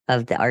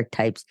of the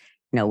archetypes,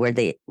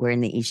 where in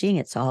the I Ching,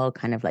 it's all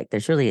kind of like,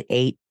 there's really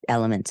 8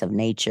 elements of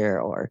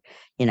nature, or,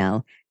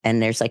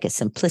 and there's like a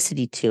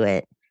simplicity to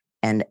it,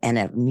 and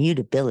a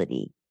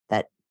mutability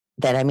that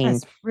I mean,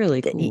 that's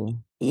really cool.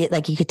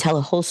 Like, you could tell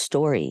a whole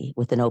story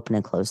with an open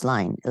and closed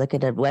line. Look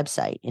at a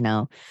website,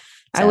 So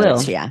I will.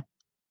 Yeah,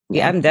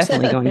 I'm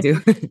definitely going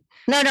to.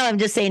 No, I'm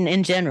just saying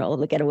in general,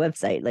 look at a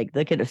website, like,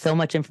 look at so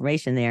much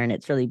information there, and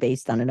it's really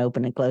based on an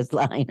open and closed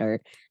line,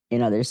 or,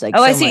 there's like,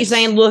 I see what you're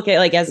saying. Look at,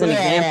 like, as an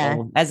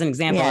example, I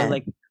was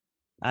like,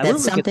 I will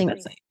look at the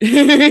website.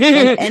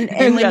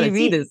 and when you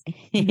read this,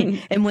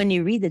 and when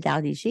you read the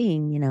Tao Te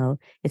Ching,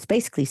 it's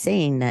basically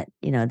saying that,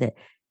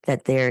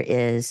 that there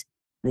is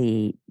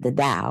the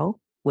Tao,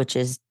 which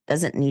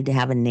doesn't need to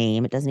have a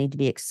name. It doesn't need to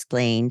be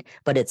explained,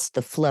 but it's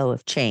the flow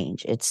of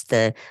change. It's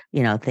the,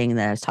 thing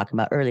that I was talking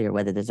about earlier,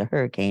 whether there's a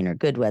hurricane or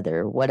good weather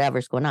or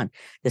whatever's going on,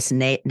 this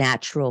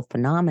natural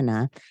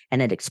phenomena,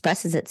 and it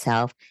expresses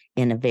itself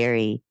in a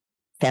very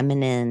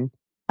feminine,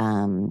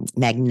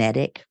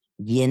 magnetic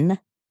yin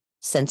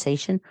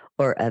sensation,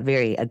 or a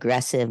very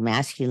aggressive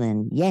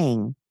masculine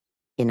yang,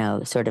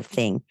 sort of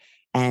thing.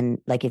 And,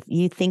 like, if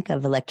you think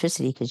of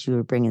electricity, because you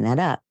were bringing that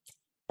up,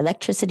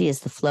 electricity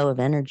is the flow of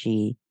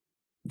energy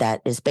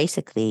that is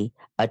basically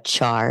a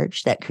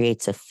charge that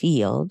creates a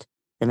field,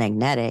 the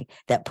magnetic,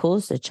 that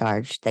pulls the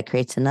charge that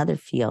creates another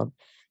field.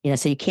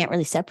 So you can't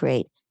really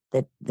separate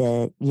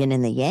the yin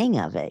and the yang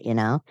of it,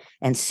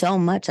 and so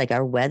much, like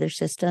our weather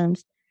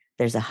systems,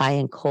 there's a high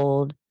and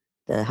cold,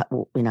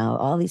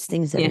 all these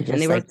things that are just,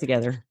 and they work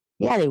together.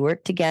 Yeah, they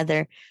work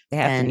together. They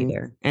have to be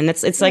there. And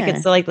it's like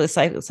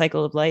the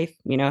cycle of life.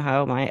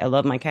 How I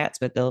love my cats,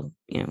 but they'll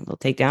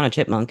take down a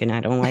chipmunk, and I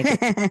don't like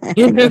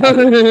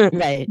it.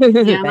 Right.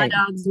 Yeah, my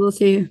dogs will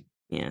too.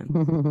 Yeah.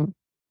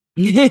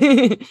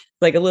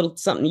 Like a little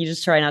something you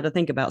just try not to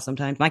think about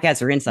sometimes. My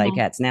cats are inside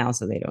cats now,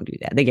 so they don't do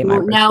that. They get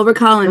now we're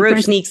calling the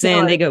roach sneaks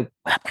in, they go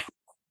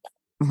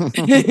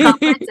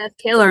Princess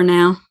Killer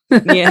now.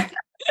 Yeah.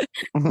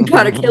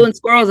 Got her killing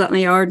squirrels out in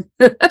the yard.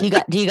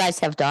 Do you guys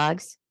have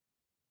dogs?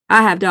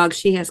 I have dogs.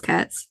 She has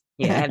cats.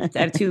 Yeah, I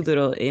have 2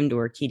 little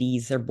indoor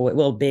kitties. They're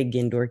big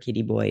indoor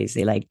kitty boys.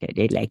 They like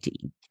to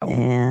eat.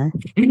 Yeah.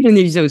 And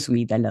they're so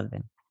sweet. I love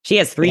them. She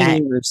has 3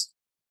 wieners.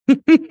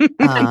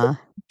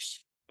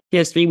 She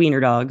has 3 wiener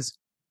dogs.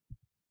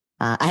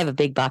 I have a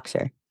big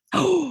boxer.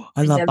 Oh,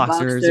 I And love the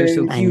boxers. They're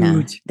so boxers. I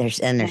know. cute.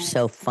 They're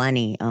so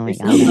funny. Oh my They're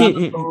so God.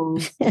 lovable.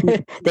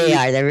 They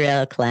are. They're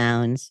real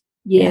clowns.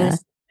 Yeah.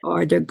 Yes,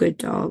 or they're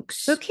good So,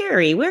 dogs.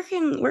 Carrie, where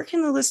can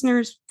the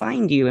listeners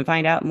find you and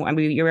find out more? I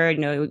mean, you already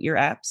know your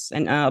apps,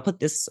 and I'll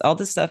put all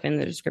this stuff in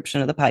the description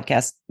of the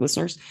podcast,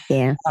 listeners.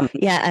 Yeah. Um,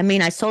 Yeah. I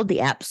mean, I sold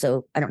the app,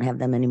 so I don't have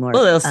them anymore.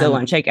 well, they'll still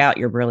want to check out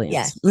your Yeah.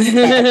 brilliance.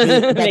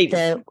 But Maybe.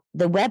 the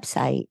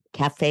website,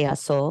 Cafe au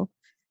Sol,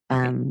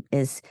 Okay.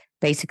 is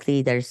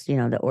basically there's,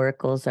 the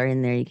oracles are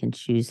in there. You can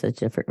choose the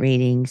different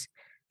readings.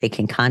 They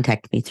can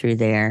contact me through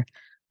there.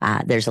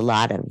 There's a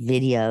lot of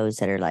videos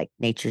that are like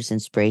nature's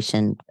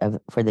inspiration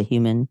for the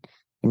human,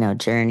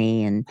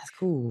 journey, and That's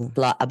cool.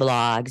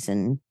 blogs,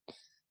 and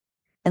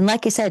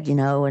like I said,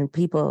 when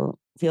people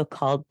feel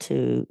called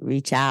to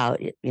reach out,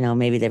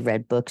 maybe they've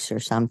read books or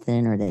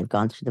something, or they've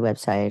gone through the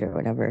website or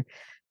whatever.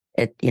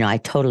 I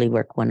totally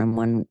work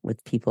one-on-one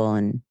with people,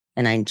 and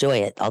I enjoy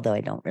it, although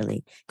I don't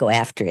really go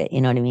after it.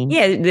 You know what I mean?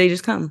 Yeah, they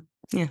just come.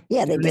 Yeah.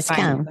 Yeah, they When they just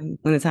find you, come.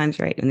 when the time's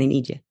right, when they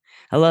need you.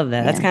 I love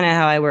that. That's Yeah. kind of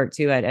how I work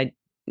too. I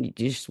you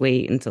just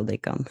wait until they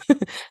come.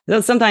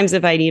 So sometimes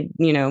if I need,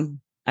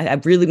 I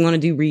really want to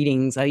do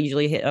readings, I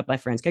usually hit up my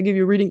friends. Can I give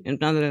you a reading? And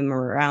if none of them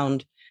are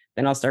around,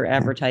 then I'll start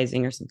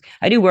advertising or something.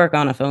 I do work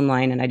on a phone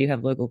line and I do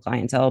have local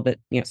clientele, but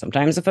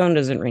sometimes the phone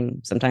doesn't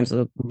ring. Sometimes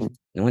no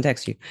one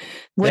texts you.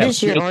 What So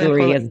is your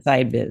jewelry oracle? as a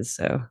side biz.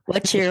 So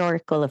What's your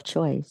oracle of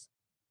choice?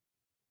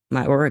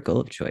 my oracle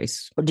of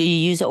choice. Or do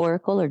you use an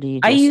oracle, or do you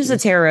I just use a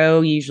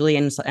tarot usually,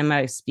 and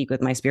I speak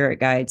with my spirit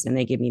guides, and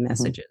they give me Mhm.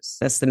 messages.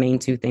 That's the main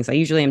two things. I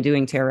usually am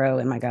doing tarot,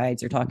 and my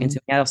guides are talking to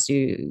me. I also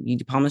do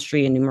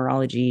palmistry and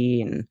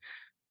numerology, and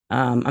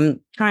I'm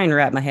trying to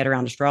wrap my head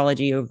around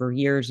astrology over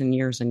years and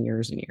years and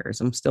years and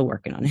years. I'm still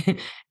working on it,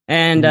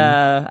 and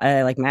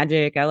I like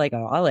magic. I like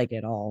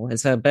it all. And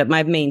so, but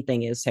my main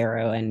thing is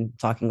tarot and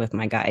talking with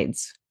my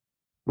guides.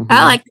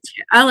 I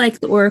like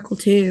the oracle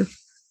too.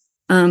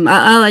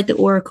 I like the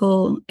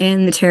oracle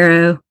and the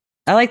tarot.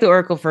 I like the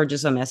oracle for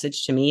just a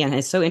message to me, and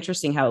it's so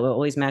interesting how it will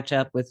always match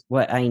up with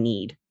what I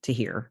need to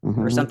hear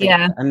or something.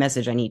 Yeah. A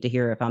message I need to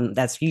hear.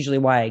 That's usually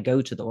why I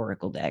go to the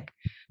oracle deck.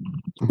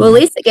 Well,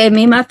 Lisa gave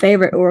me my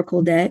favorite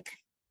oracle deck.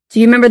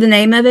 Do you remember the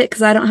name of it?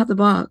 Because I don't have the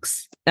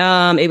box.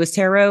 It was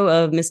Tarot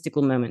of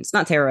Mystical Moments.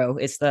 Not tarot,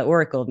 it's the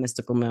Oracle of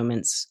Mystical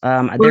Moments.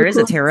 There is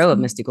a Tarot of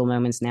Mystical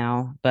Moments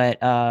now, but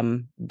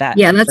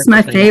that's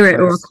my favorite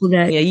oracle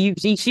deck. Yeah,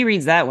 she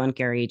reads that one,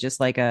 Kari, just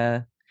like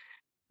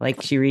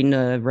she reading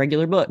a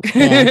regular book.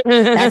 Yeah,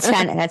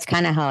 that's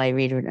kind of how I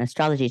read an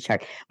astrology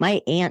chart.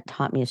 My aunt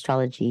taught me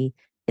astrology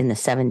in the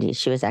 70s.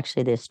 She was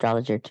actually the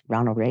astrologer to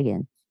Ronald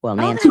Reagan. Well,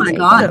 Nancy my Reagan.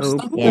 gosh.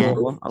 So Yeah.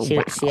 cool. Oh, she,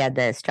 wow. she had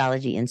the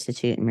Astrology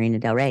Institute in Marina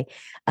Del Rey.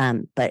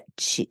 But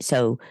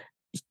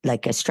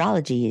like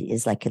astrology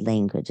is like a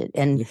language.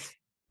 And Yes.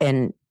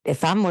 and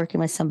if I'm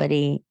working with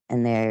somebody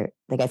and they're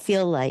like, I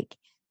feel like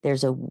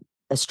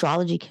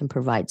astrology can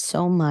provide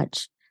so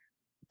much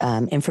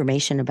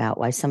information about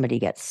why somebody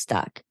gets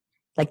stuck.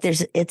 Like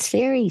it's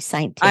very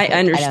scientific. I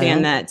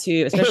understand that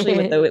too,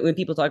 especially when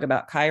people talk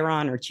about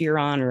Chiron or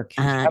Chiron or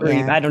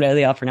I don't know,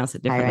 they all pronounce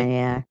it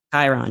differently.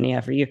 Chiron,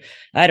 yeah, for you.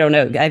 I don't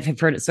know. I've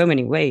heard it so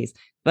many ways.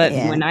 But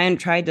when I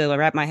tried to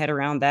wrap my head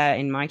around that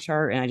in my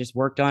chart, and I just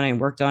worked on it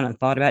and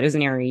thought about it, it was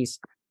an Aries,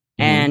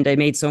 and it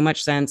made so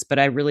much sense. But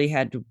I really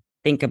had to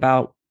think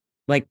about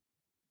like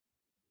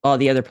all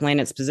the other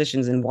planets'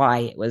 positions and why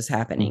it was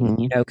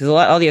happening. Because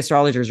all the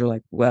astrologers are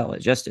like, well, it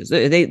just is.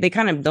 They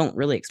kind of don't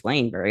really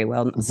explain very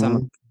well.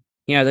 Some,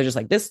 they're just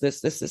like this.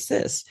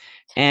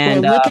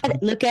 And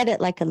look at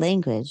it like a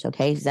language,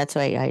 okay? That's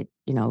why I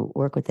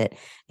work with it,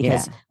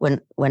 because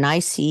when I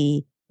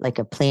see like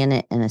a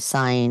planet and a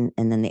sign,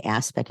 and then the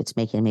aspect it's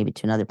making maybe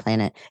to another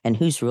planet, and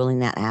who's ruling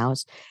that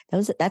house,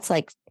 that's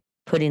like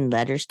putting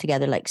letters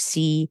together. Like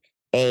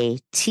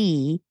CAT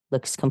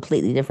looks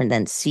completely different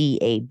than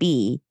CAB,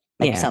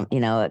 like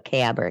a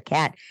cab or a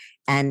cat.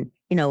 And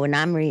when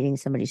I'm reading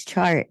somebody's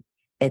chart,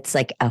 it's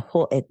like a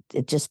whole.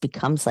 It just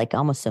becomes like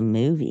almost a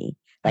movie.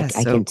 Like that's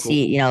I so can cool.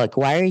 see, like,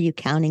 why are you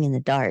counting in the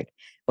dark?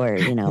 Or,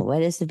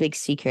 what is the big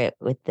secret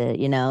with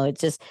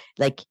it's just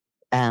like,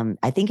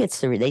 I think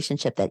it's the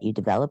relationship that you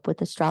develop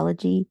with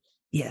astrology.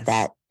 Yes.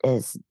 That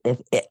is,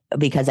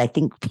 because I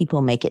think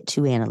people make it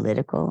too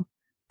analytical.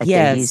 Like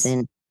yes. They're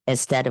using,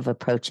 instead of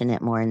approaching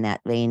it more in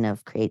that vein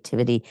of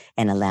creativity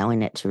and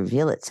allowing it to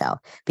reveal itself,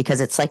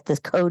 because it's like the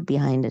code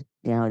behind it,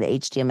 the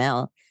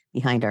HTML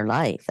behind our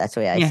life. That's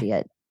the way I see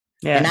it.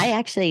 Yeah.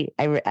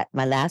 And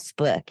my last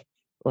book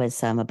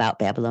was about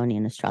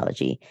Babylonian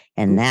astrology,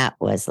 and that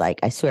was like,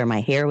 I swear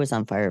my hair was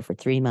on fire for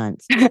 3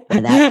 months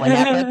when that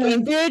book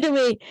came through to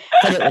me.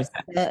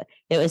 But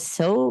it was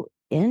so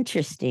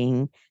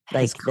interesting.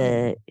 Like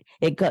cool.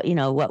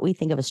 What we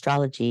think of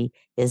astrology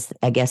is,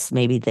 I guess,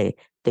 maybe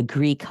the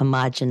Greek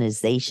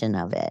homogenization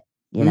of it.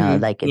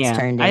 Like it's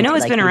turned into, I know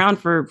it's like been around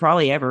for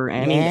probably ever.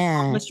 I mean,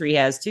 the history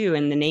has too,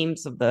 and the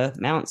names of the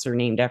mounts are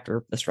named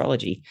after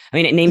astrology. I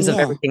mean, it names of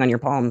everything on your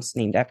palms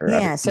named after.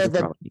 Yeah, so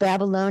the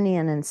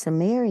Babylonian and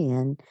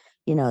Sumerian,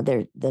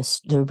 they're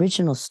the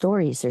original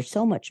stories. There's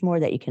so much more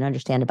that you can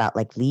understand about,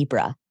 like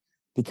Libra.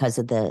 because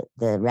of the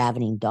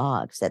ravening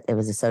dogs that it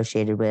was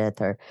associated with,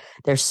 or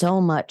there's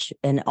so much,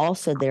 and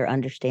also their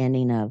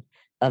understanding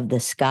of the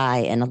sky,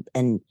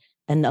 and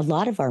a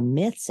lot of our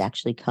myths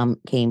actually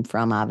came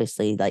from,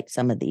 obviously, like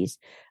some of these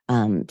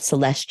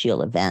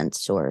celestial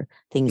events or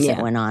things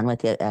that went on with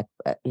the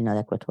the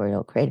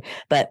equatorial crater.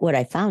 But what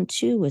I found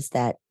too was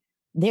that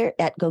they're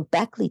at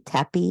Göbekli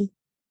Tepe.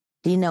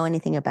 Do you know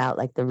anything about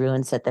like the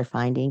ruins that they're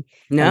finding?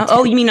 No.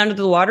 Oh, you mean under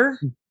the water?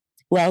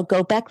 Well,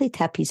 Göbekli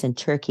Tepe's in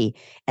Turkey,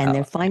 and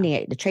they're finding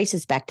it. It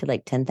traces back to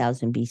like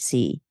 10,000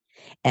 BC,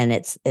 and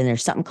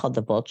there's something called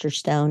the Vulture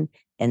Stone,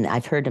 and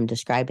I've heard them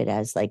describe it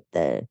as like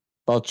the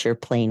vulture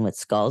playing with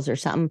skulls or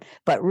something.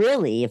 But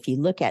really, if you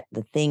look at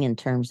the thing in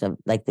terms of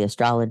like the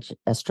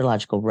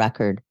astrological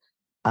record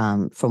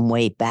from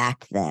way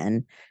back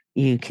then,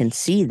 you can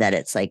see that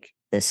it's like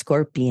the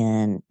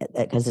scorpion,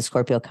 because the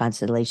Scorpio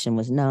constellation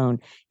was known,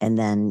 and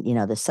then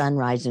the sun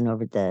rising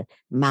over the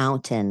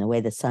mountain, the way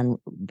the sun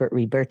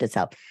rebirthed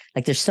itself.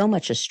 Like there's so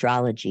much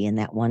astrology in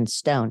that one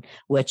stone,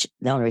 which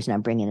the only reason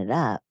I'm bringing it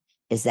up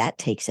is that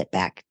takes it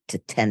back to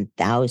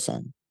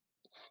 10,000,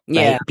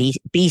 right?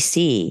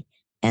 BC,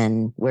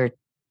 and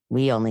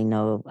we only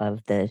know of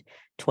the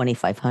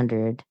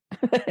 2,500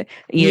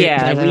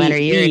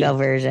 year ago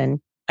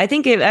version. I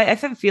think I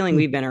have a feeling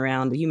we've been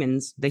around the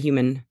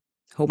human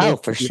homo. Oh,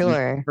 for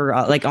sure. For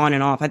like on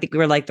and off. I think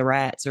we're like the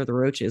rats or the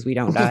roaches. We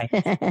don't die.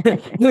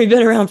 We've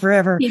been around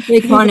forever. Keep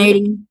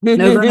reincarnating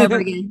over and over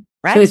again.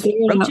 Rats,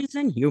 roaches,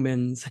 and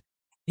humans.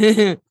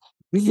 Yeah,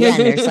 and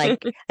there's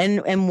like,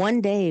 and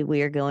one day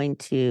we are going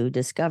to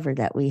discover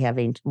that we have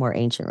more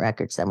ancient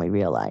records than we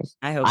realize.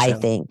 I hope so.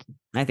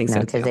 I think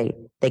so, because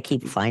they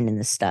keep finding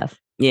this stuff.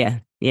 Yeah,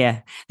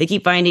 they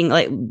keep finding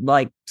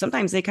like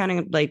sometimes they kind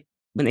of like,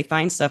 when they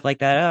find stuff like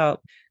that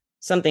out,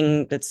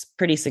 something that's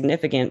pretty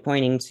significant,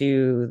 pointing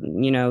to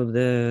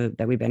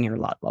that we've been here a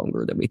lot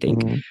longer than we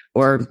think,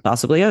 or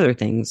possibly other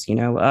things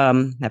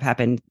have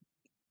happened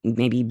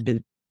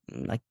maybe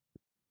like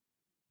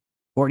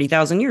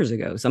 40,000 years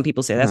ago. Some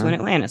people say that's when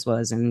Atlantis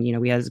was, and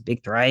we had this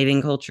big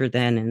thriving culture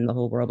then, and the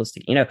whole world was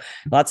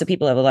lots of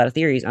people have a lot of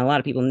theories, and a lot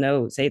of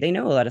people say they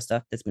know a lot of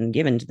stuff that's been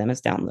given to them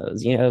as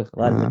downloads, a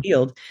lot in the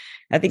field.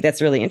 I think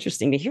that's really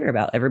interesting to hear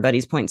about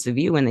everybody's points of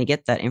view when they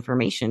get that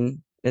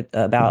information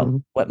about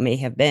what may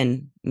have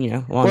been,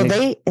 well,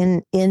 they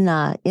in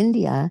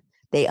India,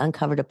 they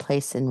uncovered a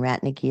place in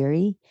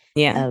Ratnagiri.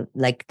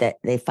 Like that,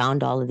 they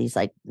found all of these,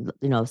 like,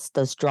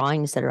 those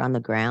drawings that are on the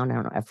ground. I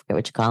don't know, I forget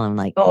what you call them.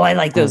 Like, I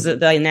like those, the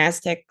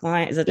Naztec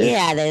lines.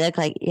 They look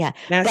like,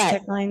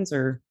 Naztec lines,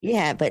 or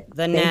but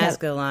the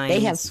Nazca lines. They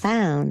have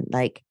found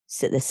like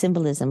the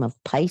symbolism of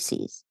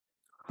Pisces,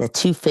 the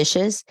two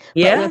fishes.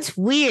 But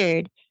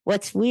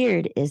what's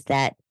weird is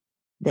that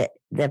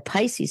the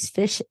Pisces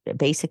fish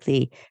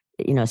basically,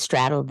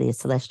 straddled the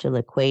celestial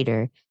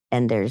equator,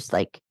 and there's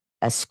like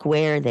a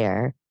square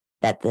there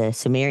that the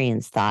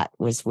Sumerians thought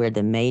was where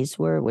the maize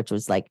were, which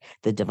was like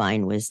the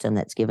divine wisdom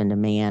that's given to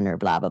man, or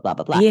blah, blah, blah,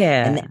 blah, blah.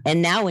 Yeah.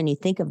 And now when you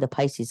think of the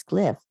Pisces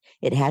glyph,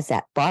 it has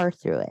that bar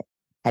through it.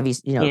 Have you,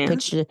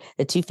 picture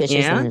the two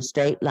fishes in a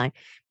straight line?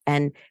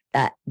 And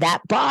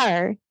that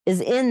bar is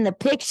in the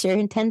picture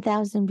in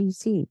 10,000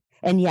 BC.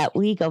 And yet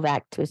we go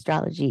back to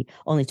astrology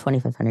only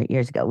 2,500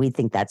 years ago. We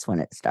think that's when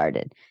it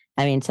started.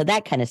 I mean, so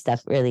that kind of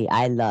stuff really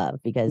I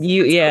love, because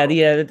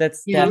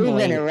that's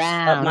definitely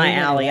up my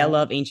alley. I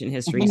love ancient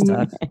history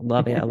stuff. I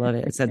love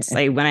it. So it's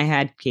like when I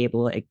had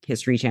cable, like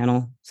History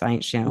Channel,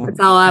 Science Channel. That's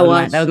all I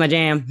watched. That was my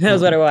jam. That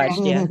was what I watched.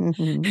 Yeah,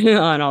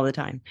 on all the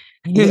time.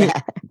 So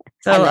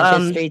I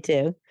love history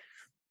too.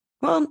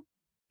 Well,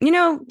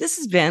 this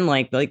has been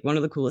like one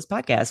of the coolest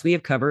podcasts. We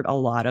have covered a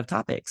lot of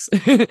topics.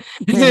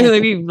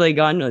 We've like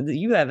gone.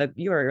 You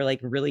are like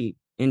really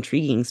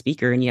intriguing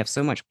speaker, and you have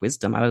so much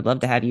wisdom. I would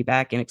love to have you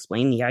back and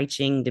explain the I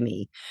Ching to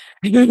me.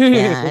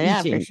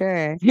 Yeah, for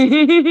sure.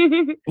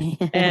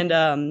 And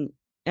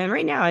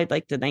right now I'd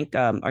like to thank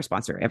our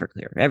sponsor,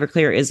 Everclear.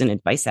 Everclear is an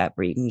advice app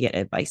where you can get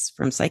advice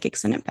from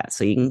psychics and empaths,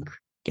 so you can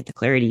get the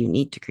clarity you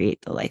need to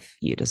create the life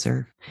you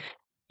deserve.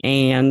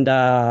 And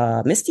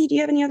Misty, do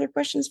you have any other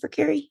questions for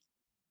Kari?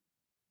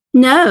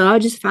 No, I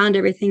just found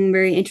everything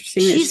very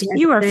interesting.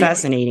 You are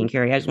fascinating,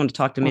 Kari. I just want to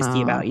talk to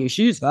Misty about you.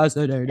 She's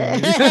fascinating. But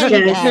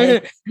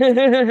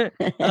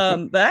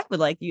I would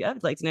like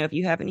to know if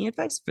you have any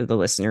advice for the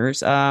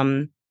listeners.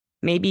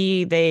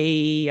 Maybe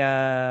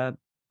they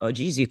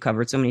you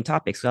covered so many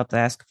topics. We'll have to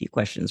ask a few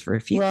questions for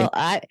a few. Well,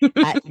 I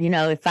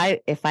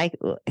if I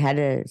had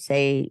to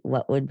say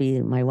what would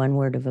be my one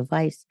word of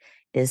advice,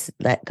 is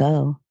let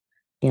go.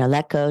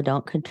 Let go,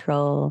 don't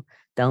control,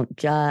 don't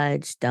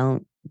judge,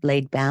 don't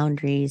laid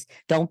boundaries.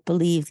 Don't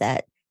believe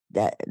that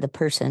the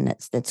person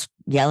that's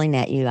yelling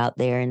at you out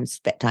there in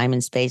time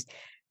and space,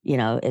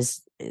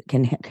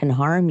 can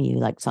harm you,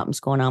 like something's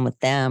going on with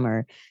them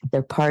or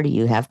they're part of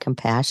you. Have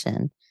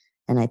compassion.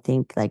 And I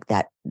think, like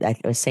that I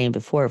was saying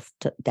before,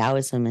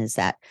 Taoism is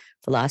that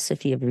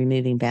philosophy of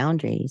removing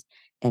boundaries,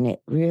 and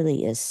it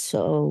really is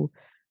so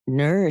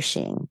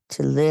nourishing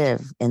to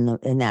live in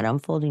that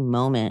unfolding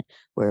moment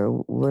where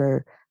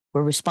we're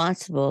we're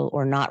responsible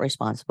or not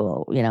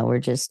responsible. We're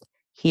just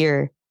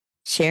here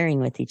sharing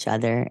with each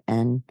other.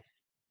 And,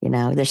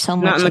 there's so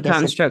much. Not in I the guess,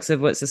 constructs of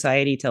what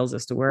society tells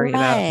us to worry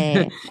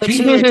right.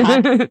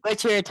 about.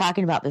 What you were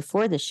talking about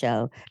before the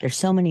show, there's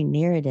so many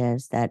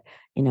narratives that,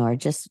 are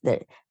just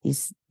that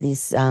these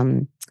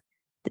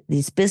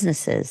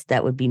businesses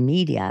that would be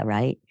media,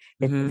 right?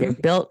 They're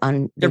built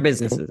on their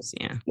businesses.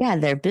 Yeah. Yeah.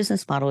 Their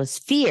business model is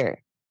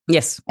fear.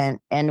 Yes.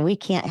 And we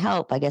can't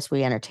help. I guess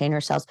we entertain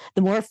ourselves.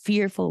 The more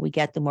fearful we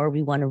get, the more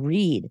we want to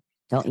read.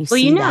 Don't you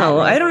see that?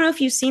 I don't know if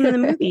you've seen the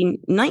movie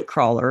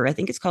Nightcrawler. I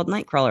think it's called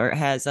Nightcrawler. It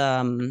has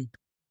I don't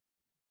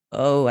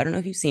know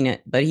if you've seen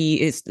it, but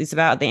it's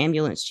about the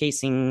ambulance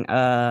chasing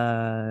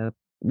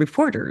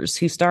reporters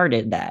who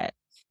started that.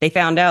 They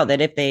found out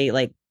that if they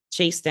like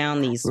chase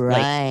down these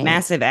like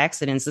massive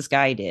accidents, this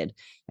guy did.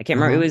 I can't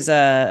remember. It was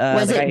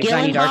the guy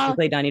Donnie Darko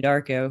played Donnie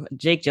Darko,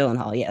 Jake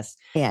Gyllenhaal. Yes.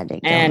 Yeah,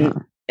 Jake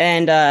Gyllenhaal.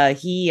 And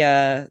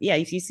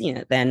if you've seen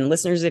it, then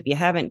listeners, if you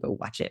haven't, go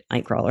watch it,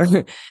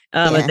 Nightcrawler.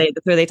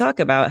 But they talk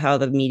about how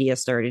the media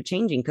started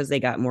changing because they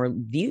got more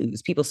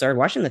views. People started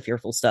watching the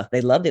fearful stuff.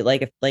 They loved it,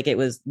 like it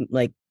was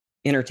like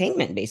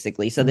entertainment,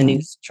 basically. So the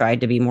news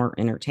tried to be more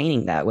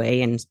entertaining that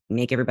way and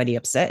make everybody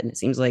upset. And it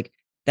seems like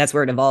that's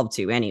where it evolved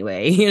to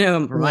anyway,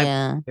 from my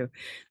point of view.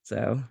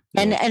 So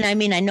and I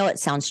mean, I know it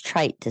sounds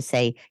trite to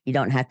say you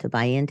don't have to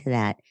buy into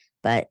that,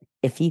 but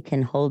if you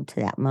can hold to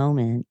that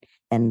moment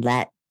and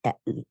let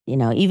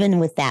even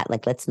with that,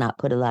 like, let's not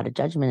put a lot of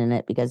judgment in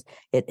it, because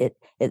it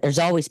there's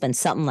always been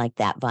something like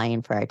that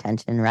vying for our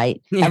attention,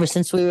 right? Yeah. Ever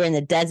since we were in the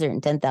desert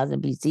in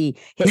 10,000 BC,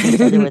 hitting each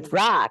other with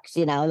rocks,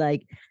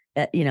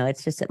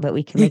 it's just, but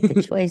we can make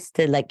the choice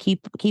to like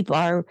keep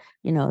our,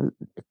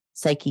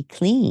 psyche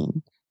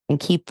clean and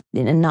keep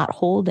and not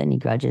hold any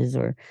grudges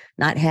or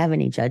not have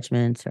any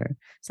judgments, or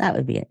so that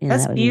would be it.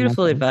 That's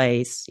beautiful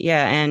advice.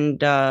 Yeah.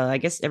 And I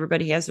guess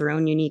everybody has their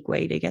own unique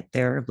way to get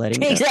there of letting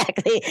go.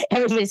 Exactly.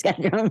 Everybody's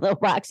got their own little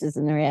boxes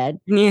in their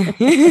head. Yeah.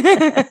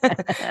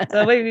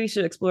 So maybe we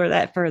should explore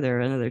that further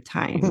another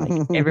time.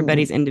 Like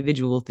everybody's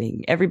individual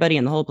thing. Everybody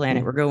on the whole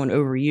planet, we're going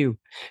over you.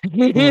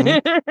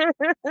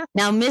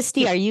 Now,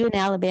 Misty, are you in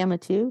Alabama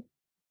too?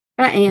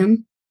 I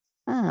am.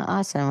 Oh,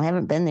 awesome. I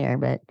haven't been there,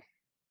 but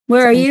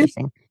where are you?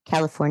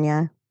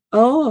 California.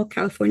 Oh,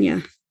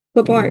 California.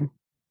 What part?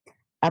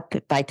 Up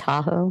by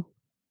Tahoe.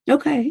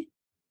 Okay.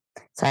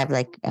 So I have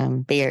like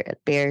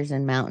bears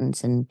and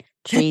mountains and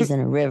trees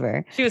and a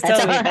river. She was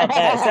telling me about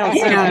that. It sounds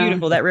so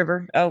beautiful, that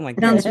river. Oh my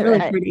God. Sounds really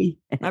pretty.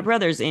 My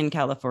brother's in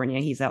California.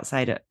 He's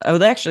outside of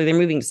they're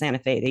moving to Santa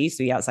Fe. They used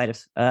to be outside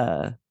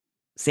of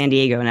San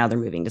Diego. Now they're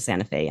moving to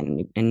Santa Fe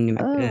and New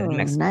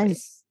Mexico.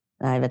 Nice.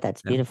 I bet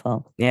that's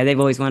beautiful. Yeah, they've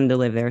always wanted to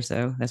live there,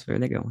 so that's where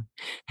they're going.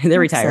 They're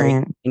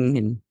retiring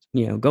and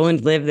going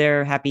to live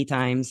there, happy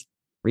times,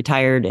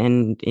 retired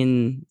and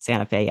in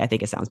Santa Fe. I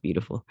think it sounds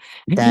beautiful.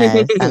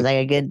 Sounds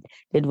like a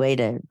good way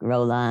to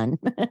roll on.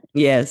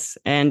 Yes.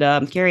 And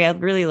Kari,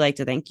 I'd really like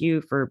to thank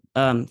you for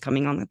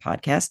coming on the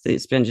podcast.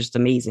 It's been just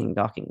amazing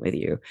talking with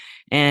you.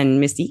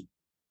 And Misty,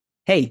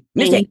 hey,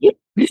 Misty.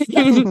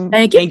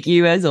 Thank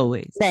you as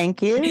always.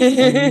 Thank you.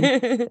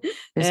 It's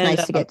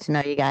nice to get to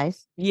know you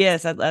guys.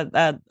 Yes,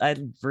 I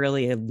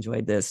really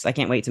enjoyed this. I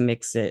can't wait to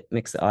mix the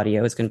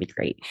audio. It's going to be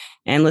great.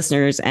 And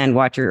listeners and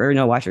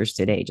no watchers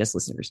today, just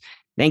listeners.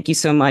 Thank you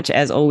so much.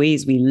 As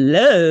always, we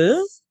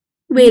love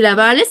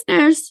our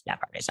listeners.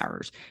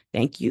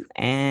 Thank you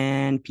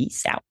and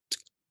peace out.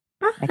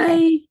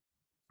 Bye.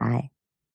 Bye.